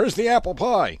here. Where's the apple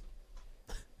pie?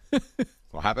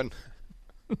 What happened?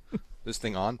 This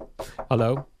thing on?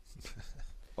 Hello?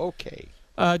 Okay.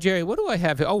 Jerry, what do I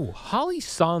have here? Oh, Holly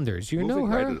Saunders. You know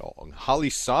her? Right along.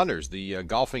 Holly Saunders, the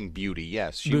golfing beauty,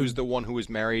 yes. She was the one who was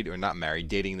married, or not married,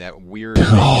 dating that weird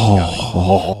Vegas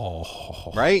guy.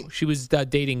 Right? She was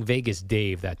dating Vegas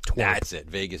Dave, that twerp. That's it,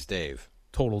 Vegas Dave.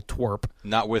 Total twerp.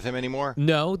 Not with him anymore?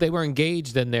 No, they were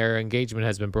engaged, and their engagement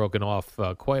has been broken off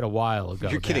quite a while ago.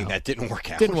 You're kidding. Now. That didn't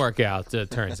work out. Didn't work out,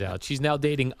 turns out. She's now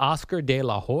dating Oscar De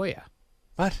La Hoya.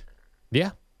 What?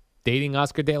 Yeah. Dating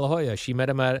Oscar De La Hoya. She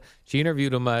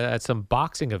interviewed him at some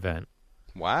boxing event.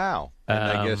 Wow. And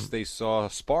I guess they saw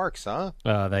sparks, huh?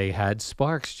 They had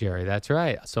sparks, Jerry. That's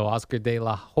right. So Oscar De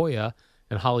La Hoya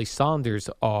and Holly Saunders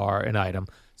are an item.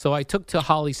 So I took to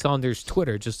Holly Saunders'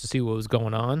 Twitter just to see what was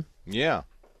going on. Yeah.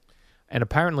 And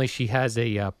apparently she has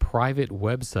a private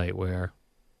website where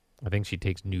I think she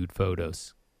takes nude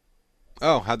photos.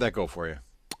 Oh, how'd that go for you?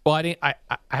 Well, I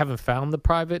haven't found the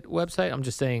private website. I'm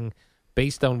just saying,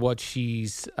 based on what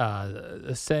she's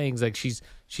saying, like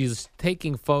she's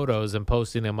taking photos and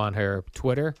posting them on her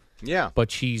Twitter. Yeah.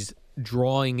 But she's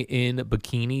drawing in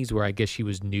bikinis where I guess she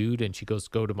was nude, and she goes,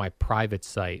 go to my private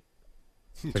site.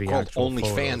 It's called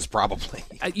OnlyFans, probably.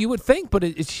 You would think, but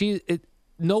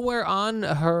nowhere on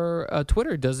her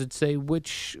Twitter does it say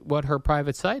what her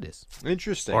private site is.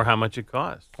 Interesting. Or how much it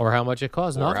costs. Or how much it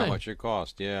costs. Or Nothing. how much it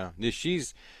cost, yeah.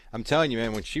 I'm telling you,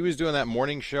 man, when she was doing that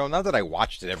morning show, not that I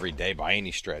watched it every day by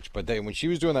any stretch, but when she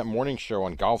was doing that morning show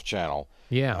on Golf Channel,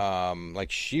 yeah, like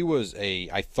she was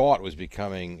I thought was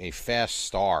becoming a fast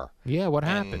star. Yeah, what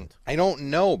happened? I don't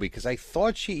know, because I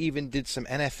thought she even did some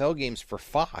NFL games for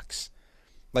Fox.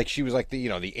 Like she was like the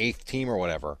 8th team or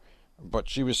whatever. But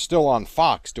she was still on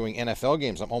Fox doing NFL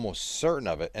games. I'm almost certain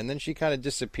of it. And then she kind of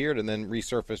disappeared and then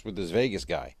resurfaced with this Vegas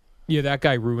guy. Yeah, that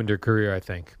guy ruined her career, I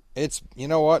think. It's, you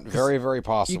know what, very, very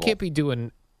possible. You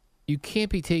can't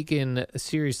be taken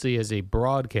seriously as a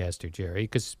broadcaster, Jerry,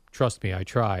 because trust me, I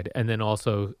tried. And then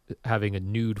also having a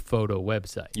nude photo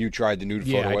website. You tried the nude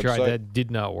photo website? Yeah, I tried. That did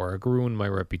not work. Ruined my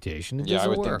reputation. I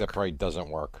would think that probably doesn't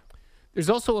work. There's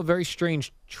also a very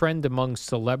strange trend among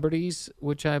celebrities,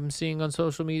 which I'm seeing on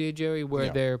social media, Jerry, where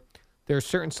there are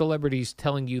certain celebrities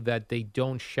telling you that they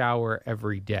don't shower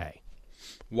every day.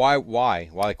 Why? Why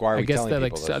are we telling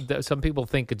people this? Some people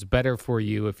think it's better for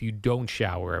you if you don't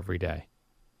shower every day.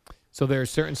 So there are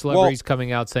certain celebrities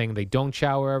coming out saying they don't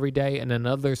shower every day, and then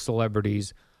other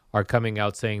celebrities are coming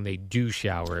out saying they do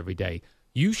shower every day.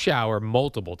 You shower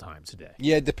multiple times a day.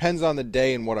 Yeah, it depends on the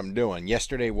day and what I'm doing.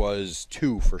 Yesterday was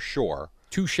 2 for sure.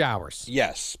 2 showers.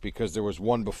 Yes, because there was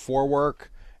one before work,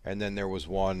 and then there was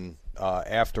one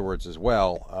afterwards as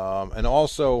well. And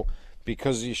also,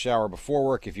 because you shower before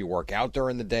work, if you work out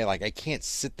during the day, like I can't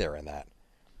sit there in that.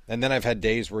 And then I've had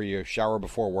days where you shower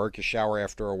before work, you shower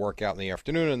after a workout in the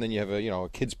afternoon, and then you have a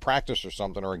kid's practice or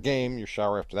something or a game, you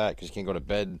shower after that because you can't go to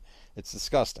bed. It's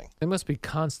disgusting. There must be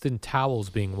constant towels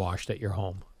being washed at your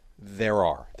home. There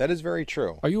are. That is very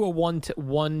true. Are you a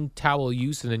one towel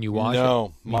use and then you wash it?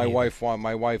 No, my wife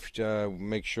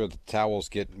makes sure the towels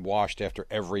get washed after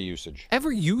every usage.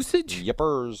 Every usage?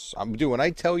 Yippers. When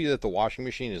I tell you that the washing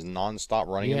machine is nonstop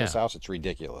running in this house, it's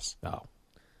ridiculous. Oh.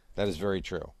 That is very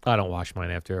true. I don't wash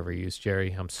mine after every use,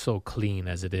 Jerry. I'm so clean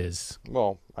as it is.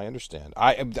 Well, I understand.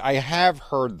 I have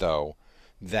heard, though,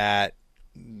 that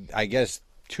I guess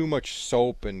too much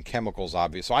soap and chemicals,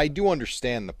 obvious. So I do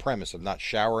understand the premise of not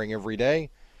showering every day,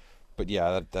 but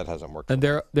yeah, that hasn't worked. And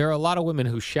there are a lot of women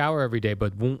who shower every day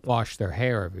but won't wash their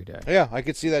hair every day. Yeah, I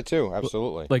could see that too.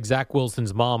 Absolutely. Like Zach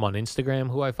Wilson's mom on Instagram,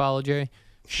 who I follow, Jerry.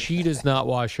 She does not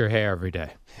wash her hair every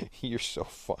day. You're so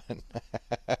fun.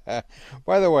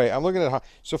 By the way, I'm looking at...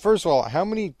 So first of all, how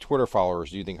many Twitter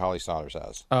followers do you think Holly Saunders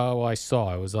has? Oh, I saw.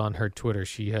 I was on her Twitter.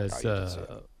 She has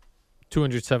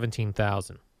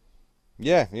 217,000.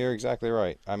 Yeah, you're exactly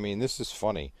right. I mean, this is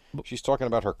funny. She's talking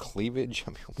about her cleavage.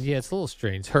 Yeah, it's a little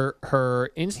strange. Her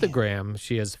Instagram,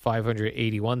 she has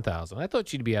 581,000. I thought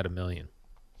she'd be at 1 million.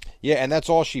 Yeah, and that's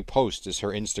all she posts is her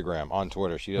Instagram on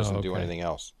Twitter. She doesn't do anything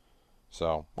else.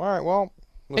 So, all right, well,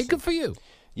 listen. Hey, good for you.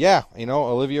 Yeah,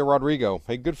 Olivia Rodrigo.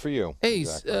 Hey, good for you. Hey,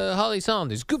 exactly. Holly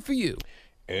Saunders, good for you.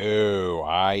 Oh,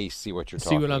 I see what you're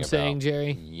talking about. See what I'm saying,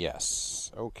 Jerry?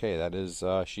 Yes. Okay, that is,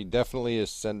 she definitely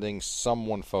is sending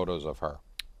someone photos of her.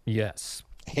 Yes.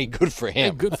 Hey, good for him.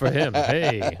 Hey, good for him.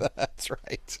 Hey. That's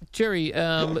right. Jerry,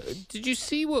 did you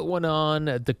see what went on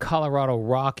at the Colorado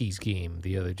Rockies game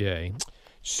the other day?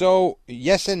 So,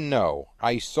 yes and no.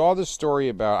 I saw the story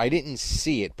I didn't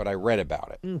see it, but I read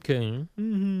about it. Okay.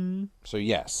 Mm-hmm. So,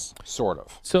 yes, sort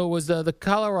of. So, it was the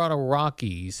Colorado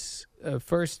Rockies.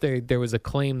 First, there was a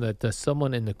claim that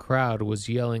someone in the crowd was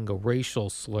yelling racial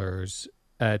slurs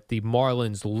at the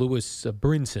Marlins' Lewis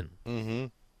Brinson. Mm-hmm.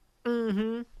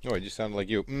 Mm-hmm. Oh, it just sounded like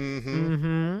you. Mm-hmm.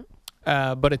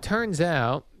 Mm-hmm. But it turns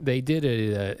out they did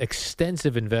an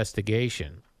extensive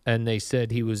investigation. And they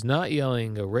said he was not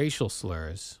yelling racial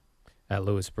slurs at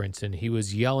Lewis Brinson. He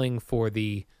was yelling for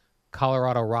the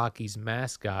Colorado Rockies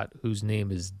mascot, whose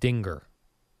name is Dinger.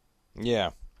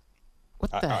 Yeah. What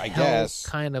the I hell guess.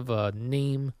 kind of a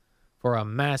name for a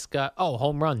mascot? Oh,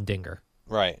 home run Dinger.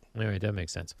 Right. All right, that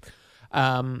makes sense.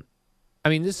 I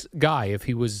mean, this guy, if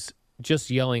he was just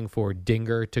yelling for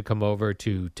Dinger to come over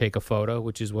to take a photo,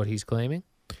 which is what he's claiming,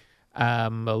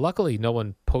 luckily no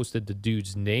one posted the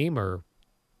dude's name or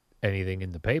anything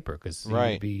in the paper because he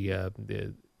would be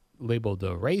labeled a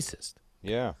racist.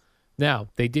 Yeah. Now,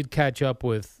 they did catch up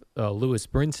with Lewis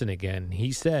Brinson again.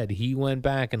 He said he went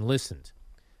back and listened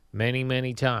many,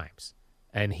 many times,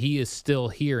 and he is still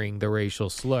hearing the racial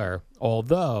slur,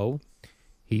 although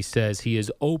he says he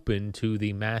is open to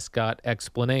the mascot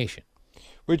explanation.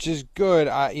 Which is good.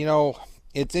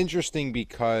 It's interesting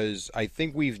because I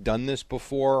think we've done this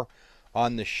before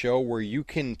on the show where you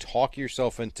can talk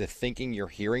yourself into thinking you're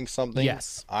hearing something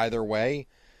either way.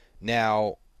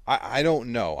 Now, I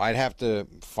don't know. I'd have to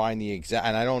find the exact,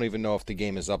 and I don't even know if the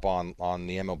game is up on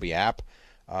the MLB app.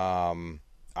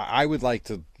 I would like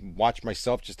to watch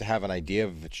myself just to have an idea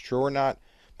if it's true or not,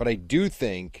 but I do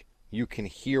think you can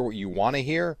hear what you want to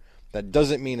hear. That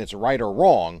doesn't mean it's right or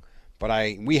wrong,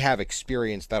 but we have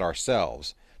experienced that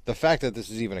ourselves. The fact that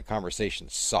this is even a conversation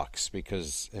sucks,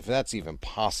 because if that's even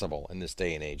possible in this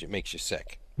day and age, it makes you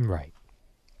sick. Right.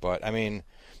 But, I mean,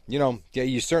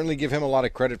 you certainly give him a lot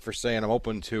of credit for saying I'm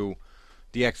open to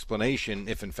the explanation,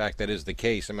 if in fact that is the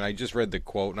case. I mean, I just read the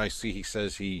quote, and I see he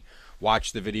says he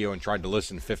watched the video and tried to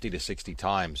listen 50 to 60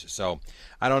 times. So,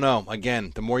 I don't know.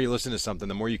 Again, the more you listen to something,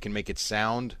 the more you can make it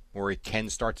sound, or it can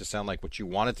start to sound like what you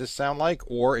want it to sound like,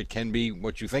 or it can be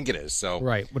what you think it is. So,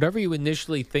 right. Whatever you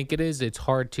initially think it is, it's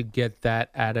hard to get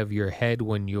that out of your head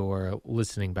when you're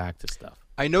listening back to stuff.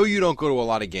 I know you don't go to a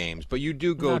lot of games, but you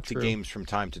do go to games from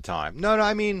time to time. No,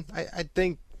 I mean, I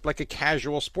think like a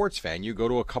casual sports fan, you go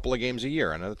to a couple of games a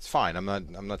year, and that's fine. I'm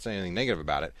not saying anything negative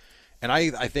about it. And I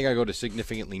think I go to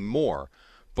significantly more.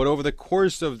 But over the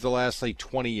course of the last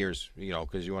 20 years,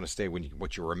 because you want to stay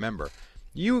what you remember,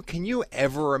 can you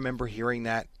ever remember hearing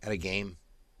that at a game?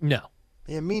 No.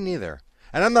 Yeah, me neither.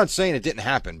 And I'm not saying it didn't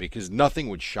happen, because nothing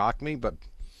would shock me, but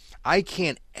I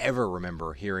can't ever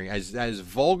remember hearing, as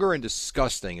vulgar and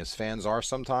disgusting as fans are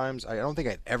sometimes, I don't think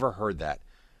I'd ever heard that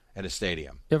at a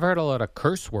stadium. You ever heard a lot of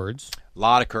curse words? A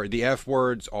lot of the F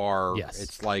words are,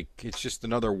 it's just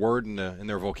another word in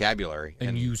their vocabulary.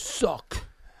 And you suck.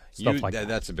 Stuff like that.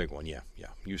 That's a big one, yeah.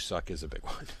 You suck is a big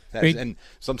one. And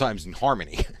sometimes in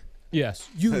harmony. Yes,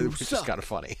 you which suck. is kind of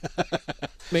funny.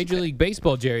 Major League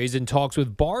Baseball, Jerry, is in talks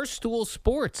with Barstool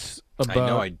Sports about...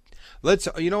 I know.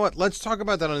 You know what? Let's talk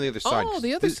about that on the other side. Oh,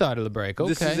 the other side of the break. Okay.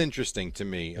 This is interesting to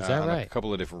me. Is that right? A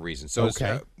couple of different reasons. So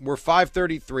we're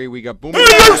 5:33. We got Boomer.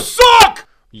 You suck!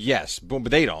 Yes, but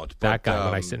they don't. That But, guy,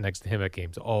 when I sit next to him at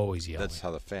games, always yelling. That's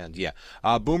how the fans, yeah.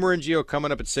 Boomer and Gio coming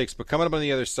up at 6. But coming up on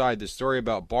the other side, the story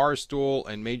about Barstool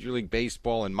and Major League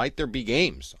Baseball, and might there be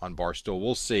games on Barstool?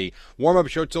 We'll see. Warm-up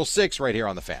show till 6 right here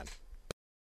on The Fan.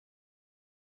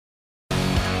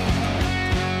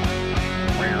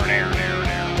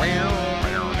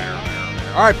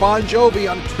 All right, Bon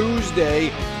Jovi on Tuesday.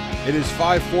 It is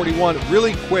 5:41.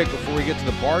 Really quick before we get to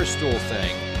the Barstool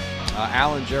thing.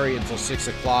 Al and Jerry until 6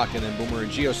 o'clock, and then Boomer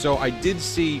and Gio. So I did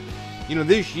see,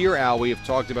 this year, Al, we have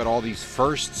talked about all these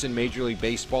firsts in Major League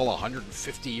Baseball,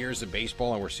 150 years of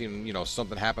baseball, and we're seeing,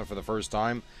 something happen for the first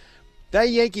time. That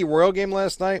Yankee Royal game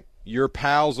last night, your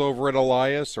pals over at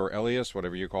Elias,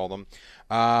 whatever you call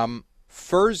them,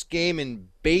 first game in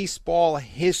baseball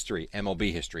history,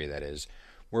 MLB history that is,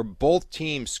 where both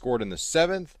teams scored in the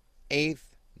 7th,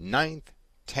 8th, 9th,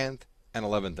 10th, and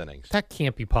 11th innings. That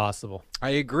can't be possible.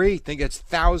 I agree. I think it's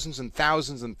thousands and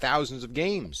thousands and thousands of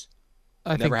games.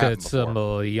 I think that some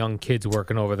young kids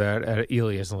working over there at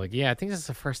Elias and I think this is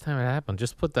the first time it happened.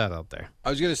 Just put that out there. I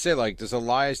was going to say, does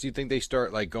Elias, do you think they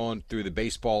start, going through the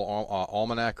baseball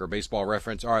almanac or baseball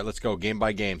reference? All right, let's go game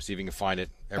by game, see if you can find it.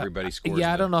 Everybody scores.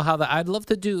 Yeah, I don't know how that. I'd love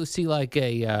to see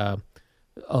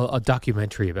a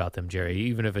documentary about them, Jerry,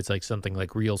 even if it's something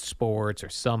like Real Sports or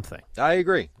something. I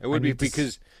agree. It would be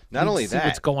because not only that,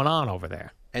 what's going on over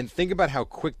there, and think about how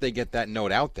quick they get that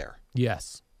note out there.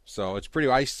 Yes. So it's pretty.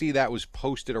 I see that was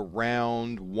posted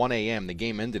around 1 a.m. The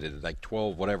game ended at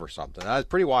 12, whatever something. That's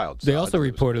pretty wild. They also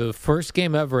reported the first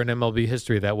game ever in MLB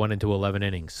history that went into 11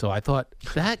 innings. So I thought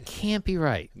that can't be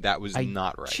right. That was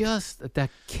not right. That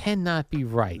cannot be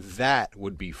right. That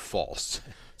would be false.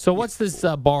 So what's this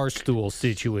Barstool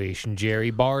situation,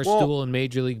 Jerry? Barstool and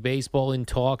Major League Baseball in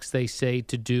talks, they say,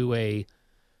 to do a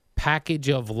package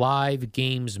of live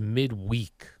games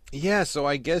midweek. Yeah, so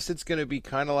I guess it's going to be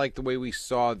kind of like the way we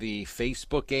saw the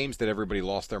Facebook games that everybody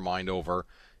lost their mind over,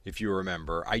 if you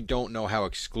remember. I don't know how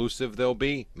exclusive they'll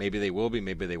be. Maybe they will be,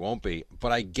 maybe they won't be.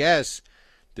 But I guess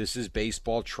this is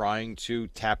baseball trying to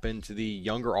tap into the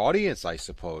younger audience, I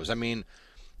suppose. I mean,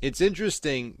 it's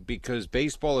interesting because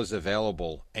baseball is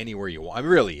available anywhere you want. It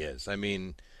really is. I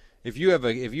mean, if you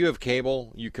have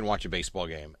cable, you can watch a baseball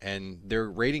game, and their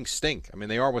ratings stink. I mean,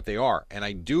 they are what they are. And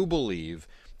I do believe,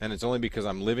 and it's only because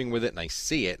I'm living with it and I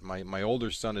see it. My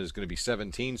older son is going to be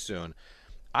 17 soon.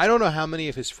 I don't know how many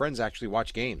of his friends actually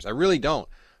watch games. I really don't.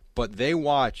 But they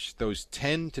watch those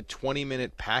 10 to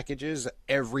 20-minute packages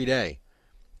every day.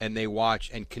 And they watch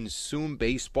and consume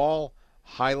baseball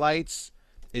highlights.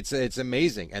 It's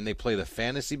amazing. And they play the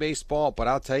fantasy baseball. But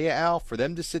I'll tell you, Al, for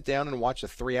them to sit down and watch a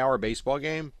 3-hour baseball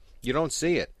game, you don't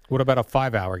see it. What about a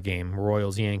 5-hour game,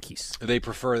 Royals-Yankees? They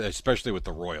prefer, especially with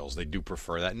the Royals, they do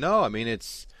prefer that. No, I mean,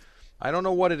 I don't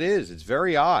know what it is. It's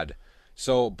very odd.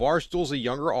 So Barstool's a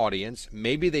younger audience.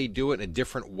 Maybe they do it in a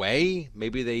different way.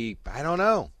 I don't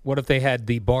know. What if they had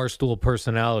the Barstool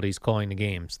personalities calling the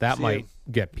games? That might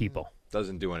get people.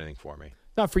 Doesn't do anything for me.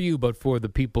 Not for you, but for the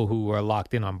people who are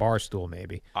locked in on Barstool,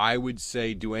 maybe. I would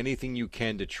say do anything you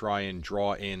can to try and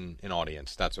draw in an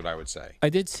audience. That's what I would say. I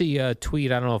did see a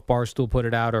tweet, I don't know if Barstool put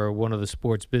it out or one of the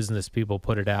sports business people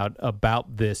put it out,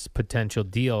 about this potential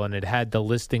deal, and it had the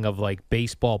listing of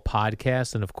baseball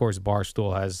podcasts, and of course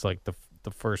Barstool has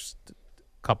the first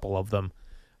couple of them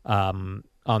on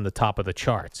the top of the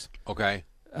charts. Okay.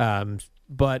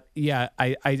 But yeah,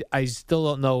 I still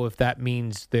don't know if that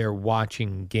means they're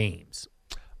watching games.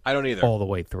 I don't either. All the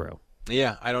way through.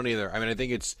 Yeah, I don't either. I mean, I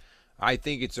think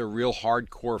it's a real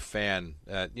hardcore fan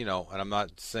that, and I'm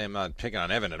not saying I'm not picking on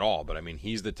Evan at all, but I mean,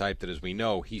 he's the type that, as we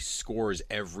know, he scores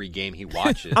every game he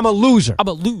watches. I'm a loser.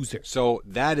 So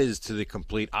that is to the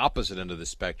complete opposite end of the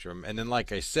spectrum. And then,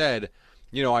 like I said,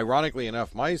 ironically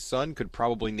enough, my son could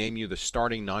probably name you the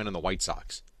starting 9 on the White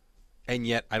Sox. And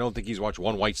yet, I don't think he's watched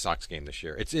one White Sox game this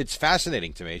year. It's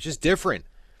fascinating to me. It's just different.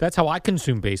 That's how I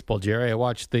consume baseball, Jerry. I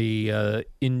watch the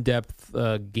in-depth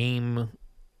game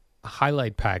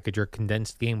highlight package or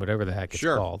condensed game, whatever the heck it's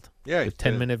called. Yeah. The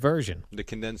 10-minute version. The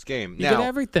condensed game. You get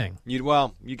everything. You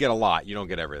get a lot. You don't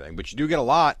get everything. But you do get a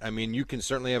lot. I mean, you can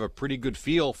certainly have a pretty good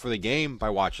feel for the game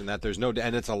by watching that.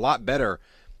 And it's a lot better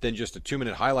than just a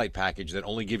 2-minute highlight package that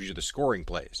only gives you the scoring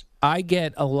plays. I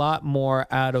get a lot more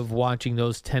out of watching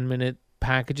those 10-minute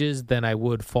packages than I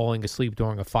would falling asleep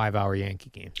during a 5-hour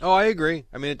Yankee game. Oh, I agree.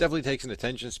 I mean, it definitely takes an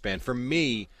attention span. For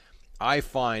me, I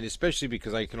find, especially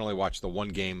because I can only watch the one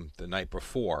game the night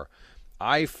before,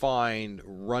 I find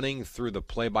running through the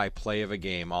play-by-play of a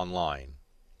game online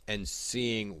and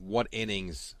seeing what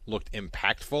innings looked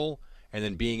impactful and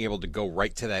then being able to go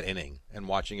right to that inning and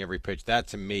watching every pitch, that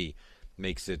to me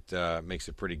makes it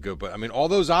pretty good. But I mean, all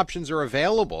those options are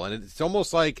available, and it's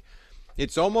almost like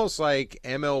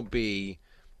MLB.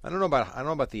 I don't know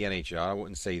about the NHL. I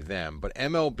wouldn't say them, but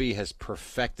MLB has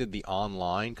perfected the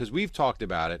online, because we've talked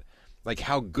about it, like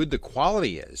how good the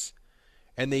quality is,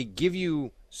 and they give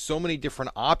you so many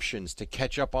different options to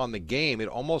catch up on the game. It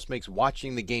almost makes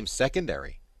watching the game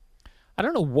secondary. I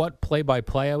don't know what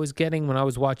play-by-play I was getting when I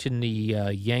was watching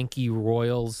the Yankee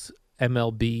Royals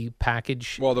MLB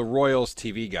package. Well, the Royals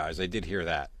TV guys, I did hear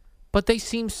that. But they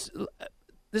seem... This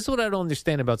is what I don't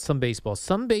understand about some baseball.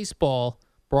 Some baseball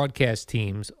broadcast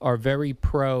teams are very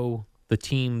pro the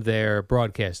team they're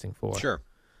broadcasting for. Sure.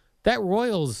 That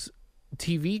Royals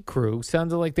TV crew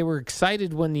sounded like they were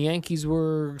excited when the Yankees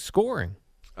were scoring.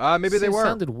 Maybe they were. It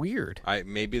sounded weird.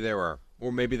 Maybe they were.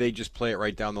 Or maybe they just play it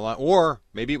right down the line. Or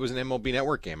maybe it was an MLB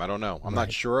Network game. I don't know. I'm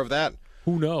not sure of that.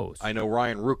 Who knows? I know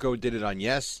Ryan Rucco did it on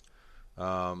Yes,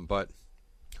 but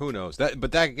who knows?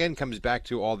 But that, again, comes back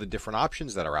to all the different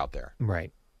options that are out there.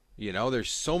 Right. You know, there's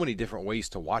so many different ways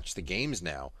to watch the games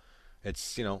now.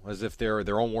 It's, as if they're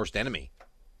their own worst enemy.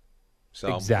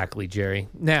 So exactly, Jerry.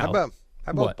 Now, how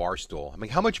about Barstool? I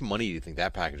mean, how much money do you think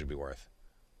that package would be worth?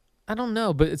 I don't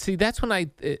know, but see, that's when I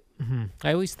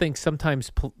always think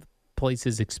sometimes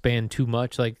places expand too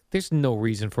much. Like, there's no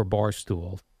reason for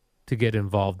Barstool to get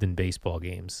involved in baseball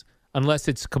games unless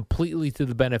it's completely to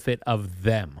the benefit of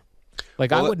them.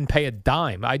 Like, I wouldn't pay a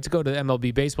dime. I'd go to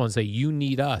MLB Baseball and say, you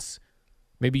need us.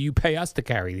 Maybe you pay us to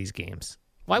carry these games.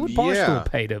 Why would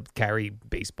Barstool pay to carry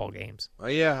baseball games?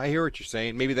 Yeah, I hear what you're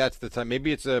saying. Maybe that's the time.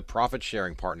 Maybe it's a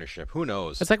profit-sharing partnership. Who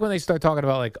knows? It's like when they start talking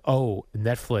about, like,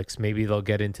 Netflix, maybe they'll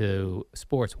get into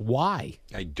sports. Why?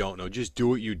 I don't know. Just do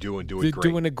what you do and do it They're great.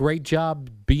 doing a great job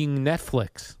being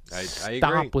Netflix. I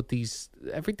Stop agree. with these.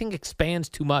 Everything expands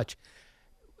too much.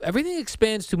 Everything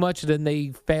expands too much, then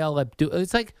they fail at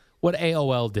it's like what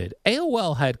AOL did.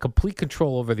 AOL had complete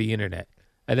control over the internet.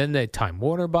 And then Time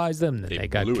Warner buys them. Then they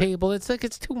got cable. It's like,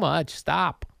 it's too much.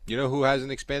 Stop. You know who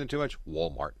hasn't expanded too much?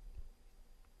 Walmart.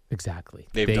 Exactly.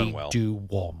 They've done well. They do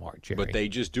Walmart, Jerry. But they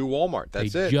just do Walmart.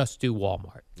 That's They it. just do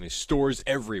Walmart. There's stores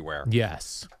everywhere.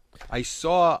 Yes. I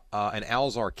saw an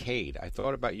Al's Arcade. I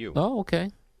thought about you. Oh, okay.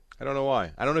 I don't know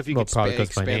why. I don't know if you Well, can probably 'cause my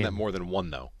expand name. that more than one,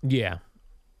 though. Yeah.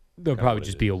 There'll probably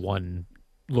just be a one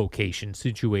location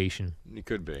situation. It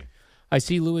could be. I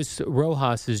see Luis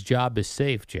Rojas' job is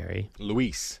safe, Jerry.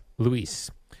 Luis.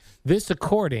 This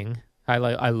according, I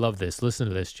love this. Listen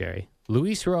to this, Jerry.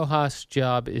 Luis Rojas'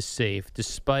 job is safe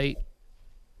despite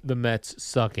the Mets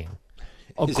sucking.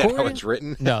 Is that how it's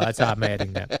written? No, that's how I'm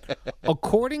adding that.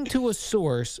 According to a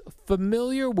source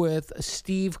familiar with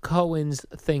Steve Cohen's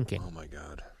thinking. Oh, my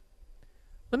God.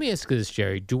 Let me ask you this,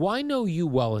 Jerry. Do I know you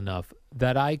well enough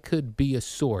that I could be a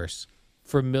source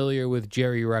familiar with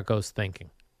Jerry Recco's thinking?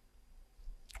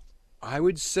 I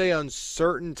would say on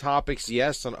certain topics,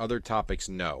 yes. On other topics,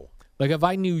 no. Like if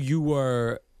I knew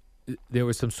there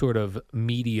was some sort of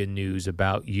media news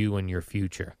about you and your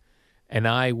future, and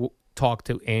I talked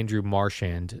to Andrew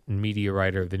Marchand, media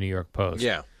writer of the New York Post.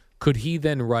 Yeah. Could he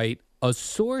then write a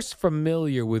source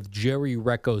familiar with Jerry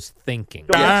Recco's thinking?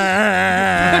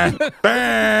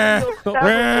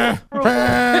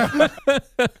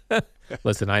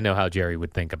 Listen, I know how Jerry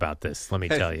would think about this. Let me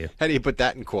tell you. How do you put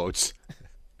that in quotes?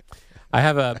 I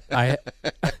would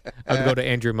go to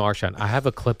Andrew Marchand. I have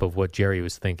a clip of what Jerry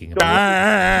was thinking about.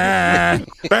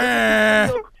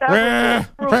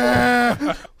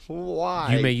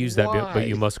 Why? You may use that, but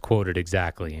you must quote it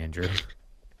exactly, Andrew.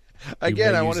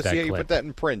 Again, I want to see how you put that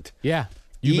in print. Yeah.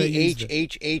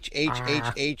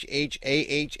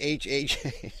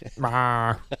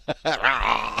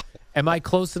 Am I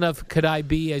close enough? Could I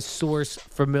be a source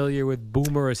familiar with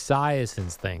Boomer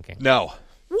Esiason's thinking? No.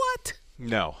 What?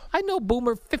 No. I know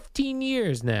Boomer 15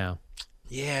 years now.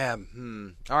 Yeah.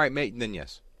 All right, mate. Then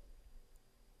yes.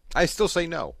 I still say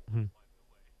no.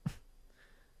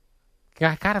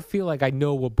 I gotta feel like I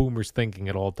know what Boomer's thinking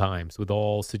at all times with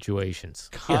all situations.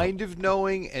 Kind of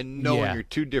knowing and knowing Yeah. are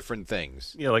two different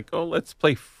things. Yeah, like, let's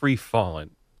play free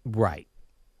falling. Right.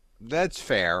 That's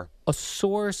fair. A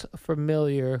source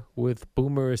familiar with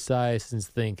Boomer Esiason's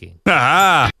thinking.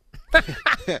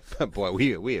 Boy,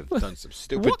 we have done some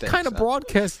stupid What things. kind of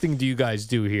broadcasting do you guys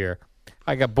do here?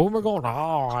 I got Boomer going,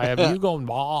 I have you going,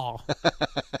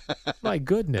 My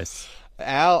goodness.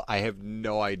 Al, I have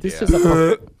no idea. This is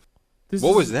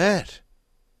what was that?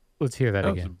 Let's hear that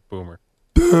That again. was a Boomer.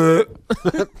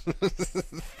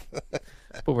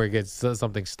 Boomer where he gets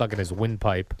something stuck in his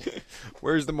windpipe.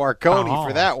 Where's the Marconi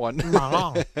for that one?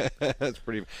 That's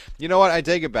pretty. You know what? I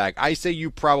take it back. I say you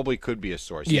probably could be a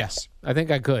source. Yes, I think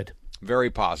I could.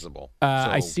 Very possible.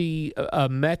 I see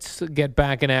Mets get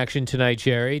back in action tonight,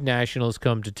 Jerry. Nationals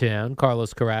come to town.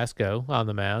 Carlos Carrasco on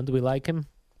the mound. Do we like him?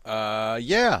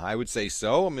 Yeah, I would say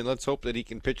so. I mean, let's hope that he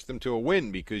can pitch them to a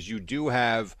win because you do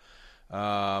have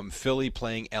Philly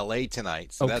playing L.A.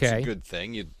 tonight, so that's a good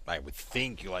thing. I would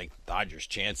think you like Dodgers'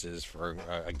 chances for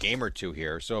a game or two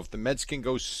here. So if the Mets can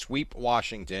go sweep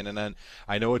Washington, and then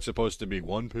I know it's supposed to be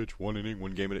one pitch, 1 inning,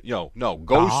 1 game.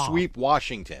 Go sweep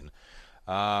Washington.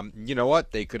 You know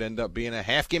what? They could end up being a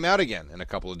half game out again in a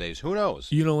couple of days. Who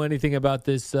knows? You know anything about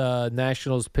this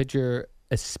Nationals pitcher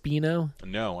Espino?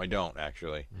 No, I don't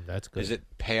actually. That's good. Is it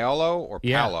Paolo or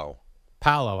Palo?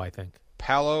 Palo, I think.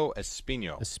 Paolo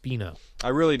Espino. I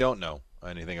really don't know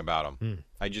anything about him.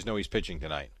 I just know he's pitching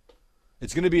tonight.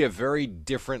 It's going to be a very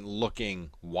different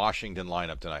looking Washington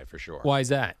lineup tonight for sure. Why is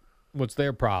that? What's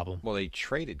their problem? Well, they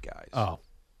traded guys. Oh.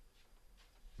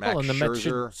 Max and the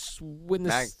Scherzer. Mets should win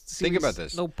this series, think about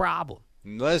this. No problem.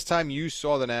 Last time you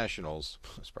saw the Nationals,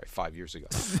 it was probably 5 years ago.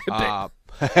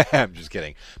 I'm just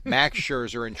kidding. Max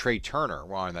Scherzer and Trey Turner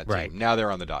were on that team. Now they're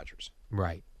on the Dodgers.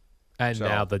 Right. And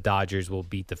now the Dodgers will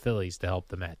beat the Phillies to help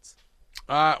the Mets.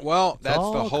 Well, that's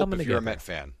the hope if you're a Met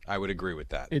fan. I would agree with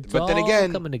that. But then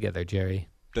again, coming together, Jerry.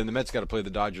 Then the Mets got to play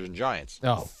the Dodgers and Giants.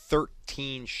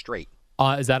 13 straight.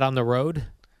 Is that on the road?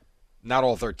 Not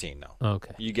all 13, no.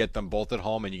 Okay. You get them both at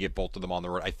home and you get both of them on the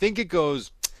road. I think it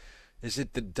goes, is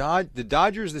it the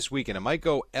Dodgers this weekend? It might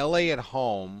go L.A. at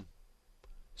home,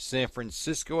 San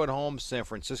Francisco at home, San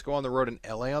Francisco on the road, and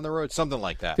L.A. on the road, something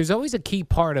like that. There's always a key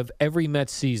part of every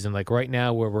Mets season, like right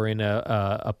now where we're in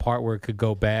a part where it could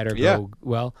go bad or go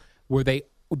well, where they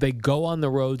go on the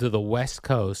road to the West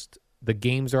Coast. The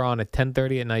games are on at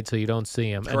 10:30 at night, so you don't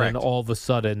see them. Correct. And then all of a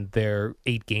sudden, they're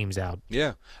 8 games out.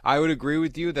 Yeah. I would agree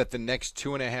with you that the next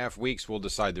 2.5 weeks will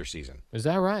decide their season. Is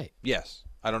that right? Yes.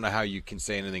 I don't know how you can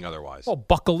say anything otherwise. Well,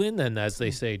 buckle in then, as they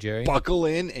say, Jerry. Buckle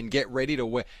in and get ready to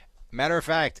win. Matter of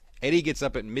fact, Eddie gets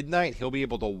up at midnight. He'll be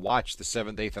able to watch the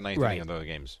 7th, 8th, and 9th inning of those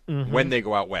games when they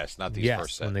go out west, not these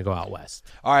first set. When they go out west.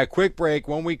 All right, quick break.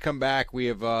 When we come back, we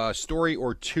have a story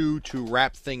or two to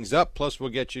wrap things up. Plus, we'll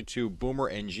get you to Boomer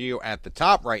and Gio at the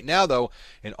top. Right now, though,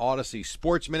 in Odyssey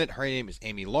Sports Minute, her name is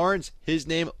Amy Lawrence. His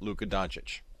name, Luka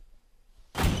Doncic.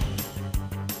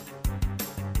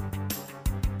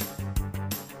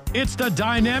 It's the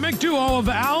dynamic duo of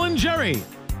Al and Jerry,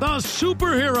 the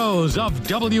superheroes of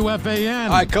WFAN. All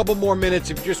right, a couple more minutes.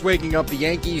 If you're just waking up, the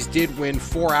Yankees did win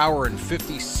 4-hour and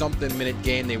 50-something minute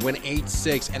game. They win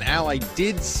 8-6. And Al, I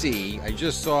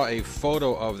just saw a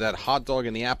photo of that hot dog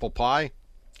and the apple pie.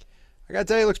 I got to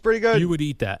tell you, it looks pretty good. You would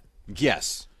eat that?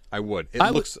 Yes, I would. It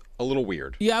looks a little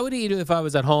weird. Yeah, I would eat it if I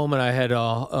was at home and I had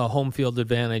a home field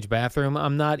advantage bathroom.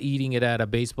 I'm not eating it at a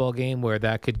baseball game where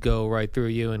that could go right through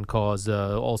you and cause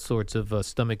all sorts of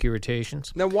stomach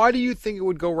irritations. Now, why do you think it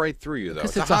would go right through you, though?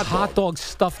 Because it's a hot dog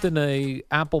stuffed in a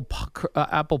apple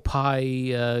pie.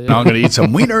 Now I'm going to eat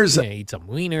some wieners. Yeah, eat some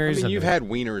wieners. I mean, you've had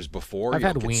wieners before. I've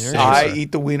had wieners. I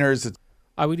eat the wieners.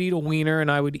 I would eat a wiener and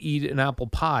I would eat an apple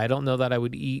pie. I don't know that I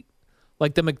would eat.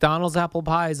 Like the McDonald's apple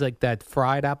pie is like that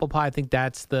fried apple pie. I think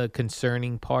that's the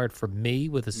concerning part for me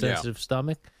with a sensitive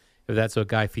stomach. If that's what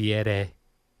Guy Fieri,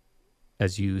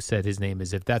 as you said his name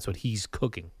is, if that's what he's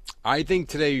cooking. I think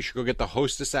today you should go get the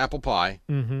Hostess apple pie,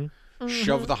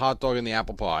 shove the hot dog in the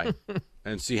apple pie,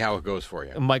 and see how it goes for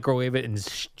you. Microwave it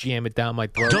and jam it down my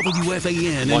throat.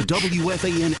 WFAN and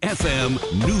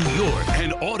WFAN-FM, New York,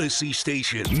 and Odyssey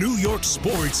Station. New York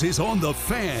sports is on the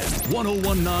Fan,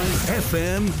 101.9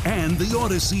 FM, and the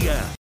Odyssey app.